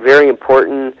 very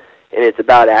important, and it's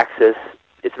about access.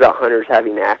 It's about hunters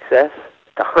having access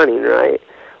to hunting, right?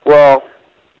 Well,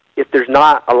 if there's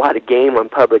not a lot of game on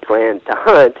public land to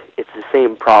hunt, it's the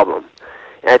same problem.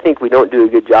 And I think we don't do a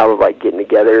good job of like getting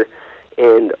together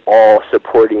and all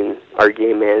supporting our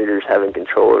game managers having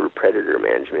control over predator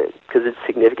management, because it's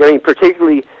significant. I mean,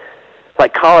 particularly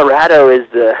like Colorado is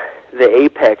the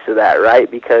apex of that, right?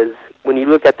 Because when you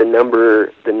look at the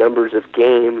numbers of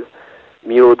game,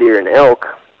 mule deer and elk,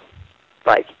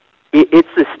 like it's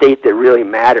the state that really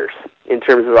matters in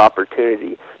terms of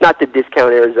opportunity. Not to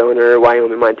discount Arizona or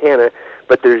Wyoming, Montana,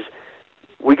 but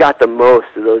we got the most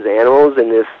of those animals,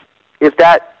 and if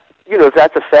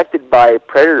that's affected by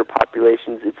predator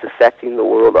populations, it's affecting the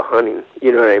world of hunting.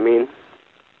 You know what I mean?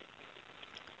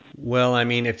 Well, I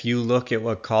mean, if you look at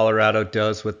what Colorado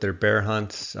does with their bear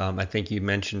hunts, I think you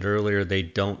mentioned earlier they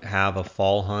don't have a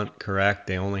fall hunt, correct?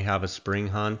 They only have a spring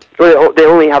hunt? Well, they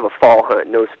only have a fall hunt,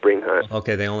 no spring hunt.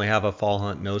 Okay, they only have a fall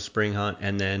hunt, no spring hunt,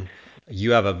 and then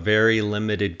you have a very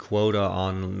limited quota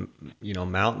on,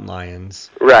 mountain lions.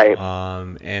 Right.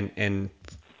 And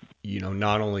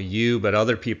not only you, but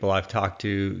other people I've talked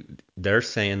to, they're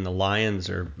saying the lions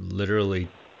are literally,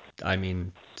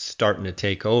 starting to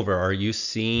take over. Are you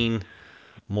seeing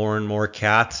more and more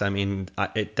cats? I mean,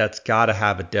 that's got to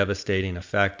have a devastating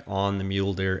effect on the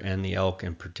mule deer and the elk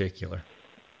in particular.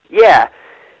 Yeah.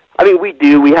 I mean, we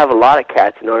do. We have a lot of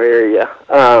cats in our area.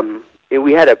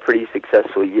 We had a pretty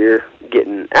successful year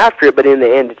getting after it, but in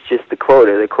the end, it's just the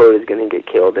quota. The quota is going to get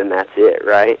killed, and that's it,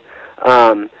 right?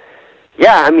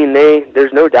 Yeah, I mean,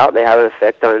 there's no doubt they have an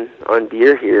effect on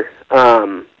deer here.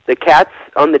 The cats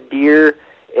on the deer,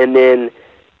 and then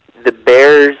the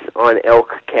bears on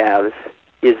elk calves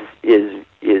is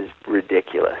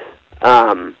ridiculous.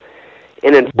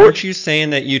 Weren't you saying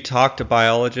that you talked to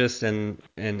biologists and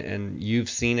you've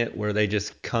seen it where they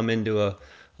just come into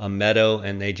a meadow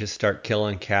and they just start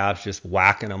killing calves, just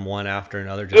whacking them one after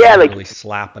another, just literally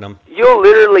slapping them? You'll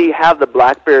literally have the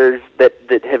black bears that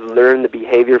have learned the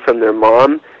behavior from their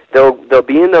mom. They'll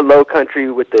be in the low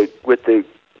country with the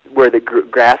where the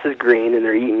grass is green and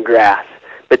they're eating grass.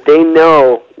 But they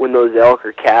know when those elk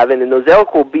are calving, and those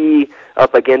elk will be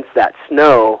up against that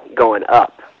snow going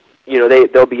up. You know,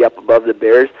 they'll be up above the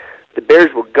bears. The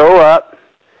bears will go up,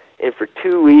 and for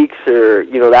 2 weeks or,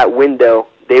 you know, that window,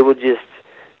 they will just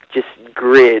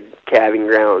grid calving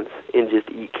grounds and just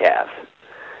eat calves.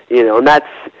 You know, and that's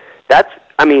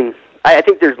I mean, I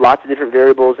think there's lots of different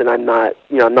variables, and I'm not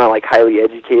like highly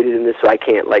educated in this, so I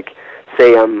can't like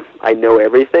say I know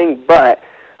everything, but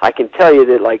I can tell you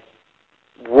that like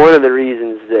one of the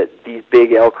reasons that these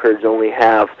big elk herds only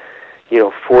have, you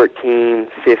know, 14,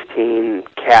 15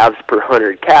 calves per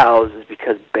 100 cows is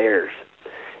because bears.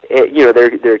 You know,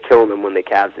 they're killing them when the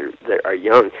calves are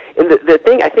young. And the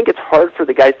thing, I think it's hard for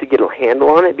the guys to get a handle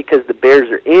on it because the bears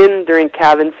are in during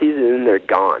calving season and then they're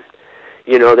gone.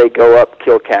 You know, they go up,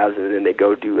 kill calves, and then they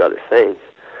go do other things.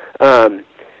 And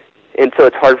so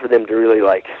it's hard for them to really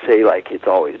like say like it's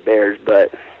always bears,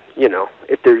 but you know,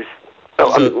 if there's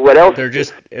what else?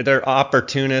 They're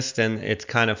opportunists, and it's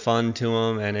kind of fun to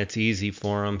them, and it's easy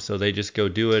for them, so they just go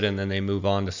do it, and then they move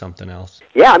on to something else.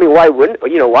 Yeah, I mean, why wouldn't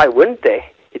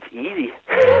they? It's easy.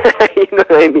 You know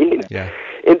what I mean? Yeah.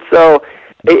 And so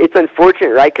it's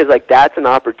unfortunate, right? Because like that's an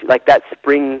opportunity. Like that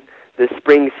the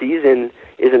spring season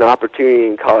is an opportunity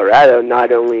in Colorado,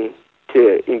 not only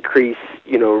to increase,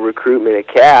 you know, recruitment of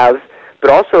calves,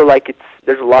 but also like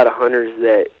there's a lot of hunters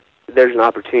that there's an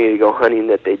opportunity to go hunting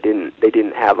that they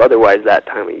didn't have otherwise that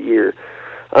time of year.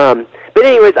 But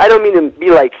anyways, I don't mean to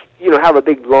be like, you know, have a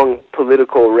big long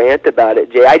political rant about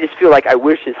it, Jay. I just feel like I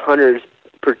wish as hunters,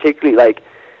 particularly like,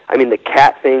 I mean, the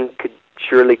cat thing could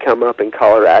surely come up in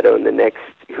Colorado in the next,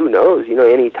 who knows, you know,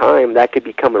 any time that could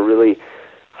become a really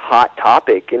hot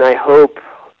topic. And I hope,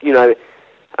 you know,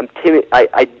 I'm timid.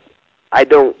 I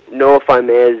don't know if I'm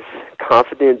as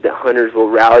confident that hunters will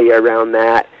rally around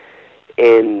that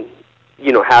and,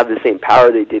 you know, have the same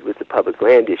power they did with the public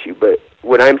land issue. But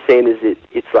what I'm saying is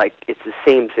it's like it's the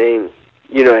same thing.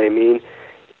 You know what I mean?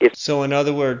 So in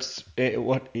other words,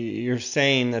 what you're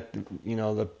saying that, you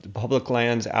know, the public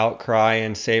lands outcry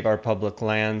and save our public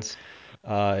lands,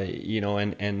 you know,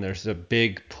 and there's a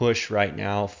big push right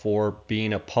now for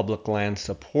being a public land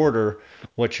supporter.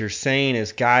 What you're saying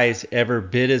is, guys, every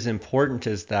bit as important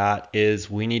as that is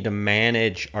we need to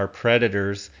manage our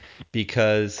predators,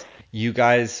 because you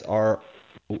guys are,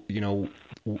 you know,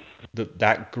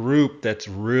 that group that's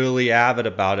really avid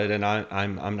about it, and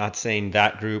I'm not saying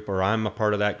that group or I'm a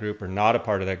part of that group or not a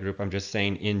part of that group. I'm just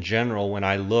saying in general, when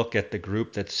I look at the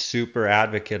group that's super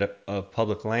advocate of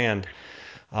public land,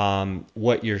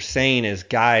 what you're saying is,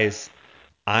 guys,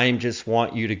 I just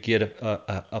want you to get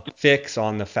a fix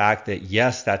on the fact that,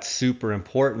 yes, that's super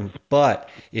important, but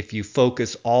if you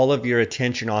focus all of your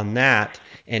attention on that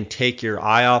and take your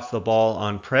eye off the ball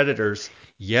on predators,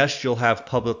 yes, you'll have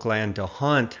public land to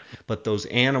hunt, but those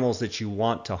animals that you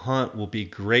want to hunt will be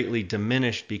greatly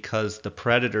diminished because the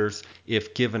predators,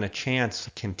 if given a chance,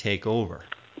 can take over.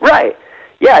 Right.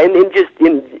 Yeah, and just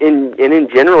in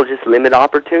general, just limit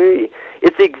opportunity.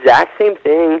 It's the exact same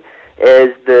thing as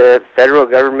the federal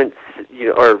government, you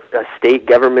know, or a state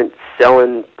government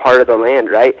selling part of the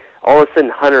land, right? All of a sudden,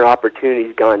 hunter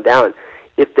opportunity's gone down.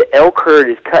 If the elk herd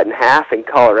is cut in half in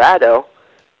Colorado,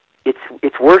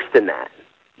 it's worse than that.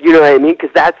 You know what I mean?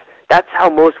 Because that's how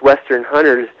most Western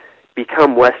hunters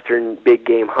become Western big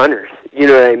game hunters. You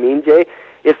know what I mean, Jay?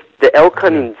 If the elk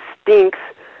hunting stinks,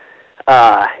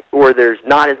 or there's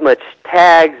not as much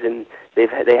tags, and they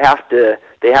have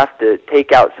to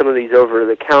take out some of these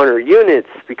over-the-counter units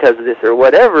because of this or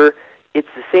whatever, it's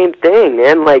the same thing,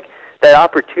 man. Like, that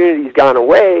opportunity's gone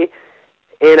away,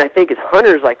 and I think as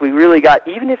hunters, like, we really got,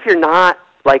 even if you're not,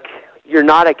 like, you're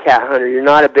not a cat hunter, you're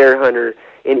not a bear hunter,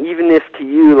 and even if to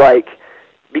you, like,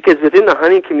 because within the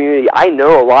hunting community, I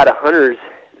know a lot of hunters,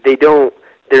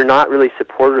 they're not really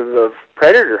supportive of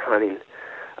predator hunting.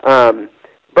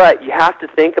 But you have to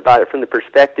think about it from the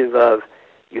perspective of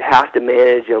you have to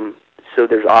manage them so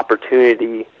there's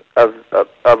opportunity of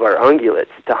our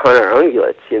ungulates, to hunt our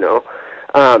ungulates, you know.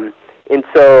 And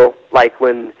so, like,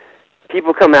 when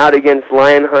people come out against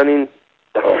lion hunting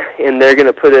and they're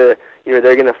going to they're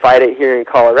going to fight it here in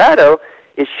Colorado,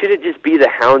 it shouldn't just be the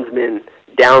houndsmen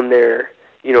down there,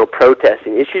 you know,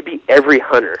 protesting. It should be every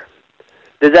hunter.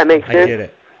 Does that make sense? I get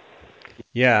it.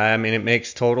 Yeah, I mean, it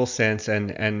makes total sense,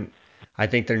 and I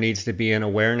think there needs to be an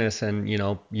awareness, and, you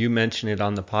know, you mentioned it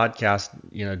on the podcast,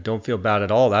 you know, don't feel bad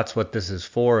at all. That's what this is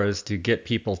for, is to get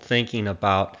people thinking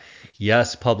about,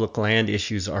 yes, public land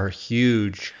issues are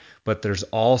huge, but there's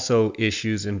also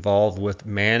issues involved with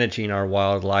managing our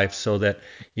wildlife so that,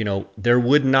 you know, there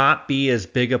would not be as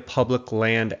big a public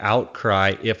land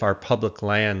outcry if our public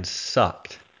land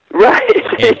sucked. Right.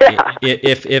 And Yeah.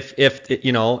 if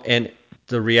you know, and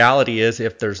the reality is,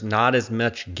 if there's not as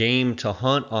much game to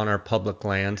hunt on our public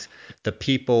lands, the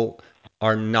people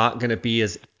are not going to be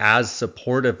as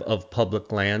supportive of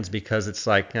public lands, because it's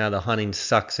like, the hunting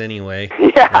sucks anyway.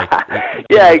 Yeah. Like,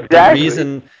 Yeah, exactly.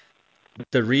 exactly.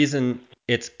 The reason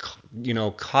it's, you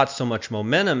know, caught so much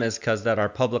momentum is because that our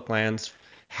public lands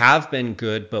have been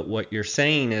good. But what you're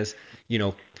saying is, you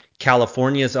know,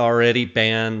 California's already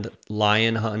banned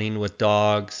lion hunting with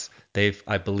dogs. They've,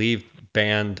 I believe,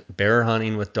 banned bear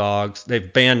hunting with dogs.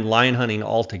 They've banned lion hunting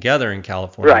altogether in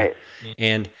California. Right.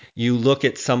 And you look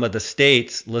at some of the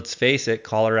states, let's face it,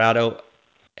 Colorado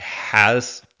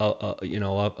has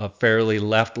a fairly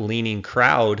left-leaning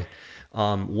crowd.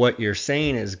 What you're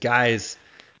saying is, guys,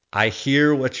 I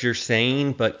hear what you're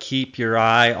saying, but keep your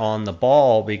eye on the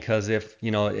ball, because if,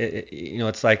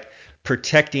 it's like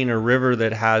protecting a river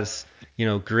that has,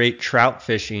 great trout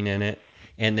fishing in it.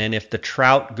 And then if the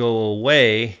trout go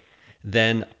away,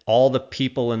 then all the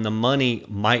people and the money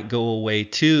might go away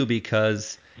too,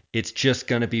 because it's just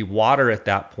going to be water at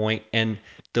that point. And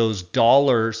those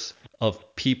dollars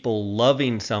of people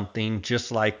loving something,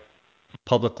 just like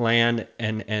public land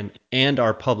and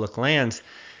our public lands,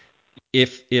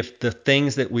 if the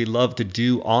things that we love to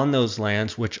do on those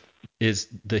lands, which is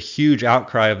the huge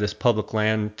outcry of this public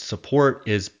land support,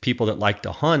 is people that like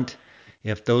to hunt,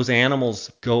 if those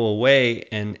animals go away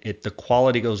and the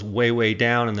quality goes way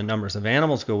down and the numbers of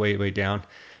animals go way down,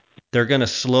 they're going to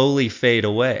slowly fade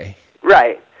away.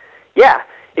 Right. Yeah,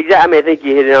 exactly. I mean, I think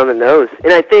you hit it on the nose.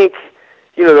 And I think,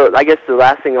 I guess the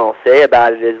last thing I'll say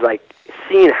about it is, like,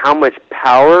 seeing how much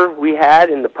power we had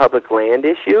in the public land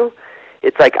issue.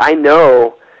 It's like, I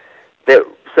know that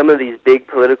some of these big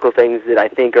political things that I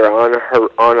think are on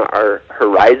our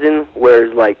horizon,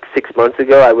 whereas like 6 months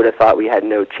ago I would have thought we had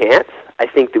no chance, I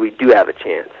think that we do have a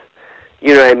chance.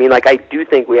 You know what I mean? Like, I do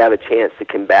think we have a chance to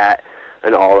combat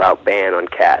an all-out ban on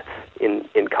cats in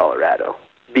Colorado,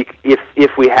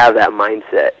 if we have that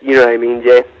mindset. You know what I mean,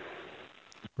 Jay?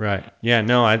 Right. Yeah,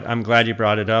 no, I'm glad you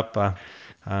brought it up.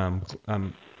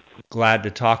 I'm glad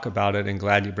to talk about it, and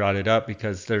glad you brought it up,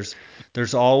 because there's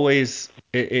always,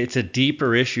 it's a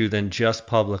deeper issue than just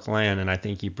public land, and I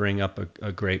think you bring up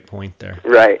a great point there.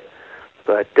 Right.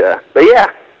 But yeah,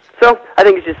 so I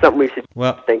think it's just something we should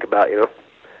think about,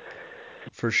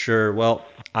 For sure. Well,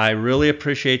 I really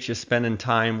appreciate you spending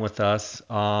time with us.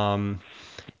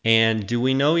 And do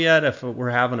we know yet if we're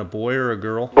having a boy or a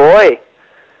girl? Boy.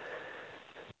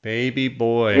 Baby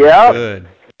boy. Yeah.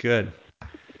 Good.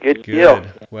 Good deal.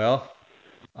 Well,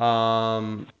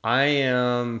 I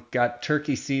am got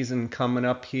turkey season coming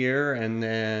up here, and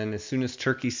then as soon as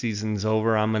turkey season's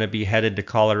over, I'm going to be headed to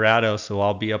Colorado, so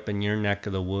I'll be up in your neck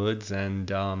of the woods,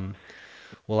 and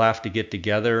we'll have to get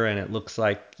together. And it looks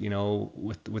like,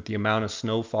 with the amount of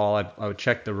snowfall, I would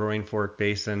check the Roaring Fork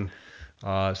Basin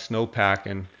snowpack,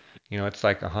 and it's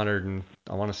like 100 and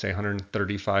I want to say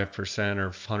 135% or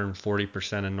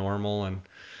 140% of normal, and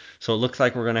so it looks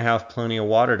like we're going to have plenty of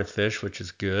water to fish, which is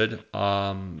good.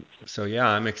 So yeah,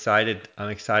 I'm excited. I'm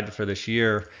excited for this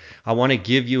year. I want to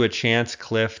give you a chance,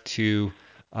 Cliff, to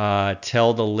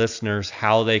tell the listeners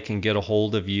how they can get a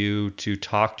hold of you to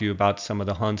talk to you about some of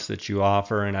the hunts that you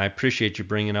offer. And I appreciate you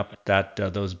bringing up that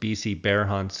those BC bear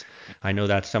hunts. I know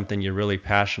that's something you're really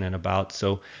passionate about.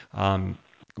 So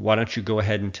why don't you go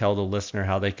ahead and tell the listener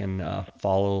how they can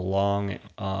follow along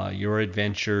your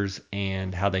adventures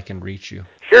and how they can reach you?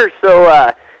 Sure.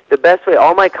 So the best way,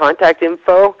 all my contact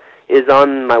info is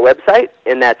on my website,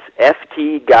 and that's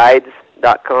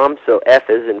ftguides.com. So F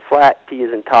is in flat, T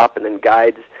is in top, and then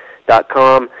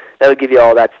guides.com. That'll give you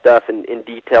all that stuff and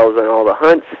details on all the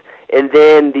hunts. And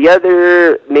then the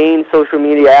other main social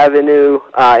media avenue,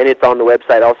 and it's on the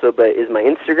website also, but is my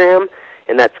Instagram,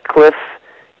 and that's Cliff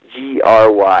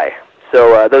GRY.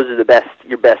 So those are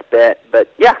your best bet.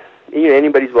 But yeah,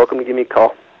 anybody's welcome to give me a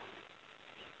call.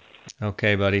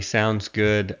 Okay, buddy. Sounds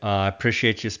good. I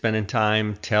appreciate you spending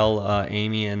time. Tell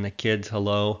Amy and the kids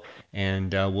hello,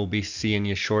 and we'll be seeing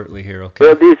you shortly here, Will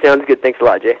okay? do. Sounds good. Thanks a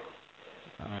lot, Jay.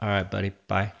 All right, buddy.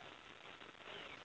 Bye.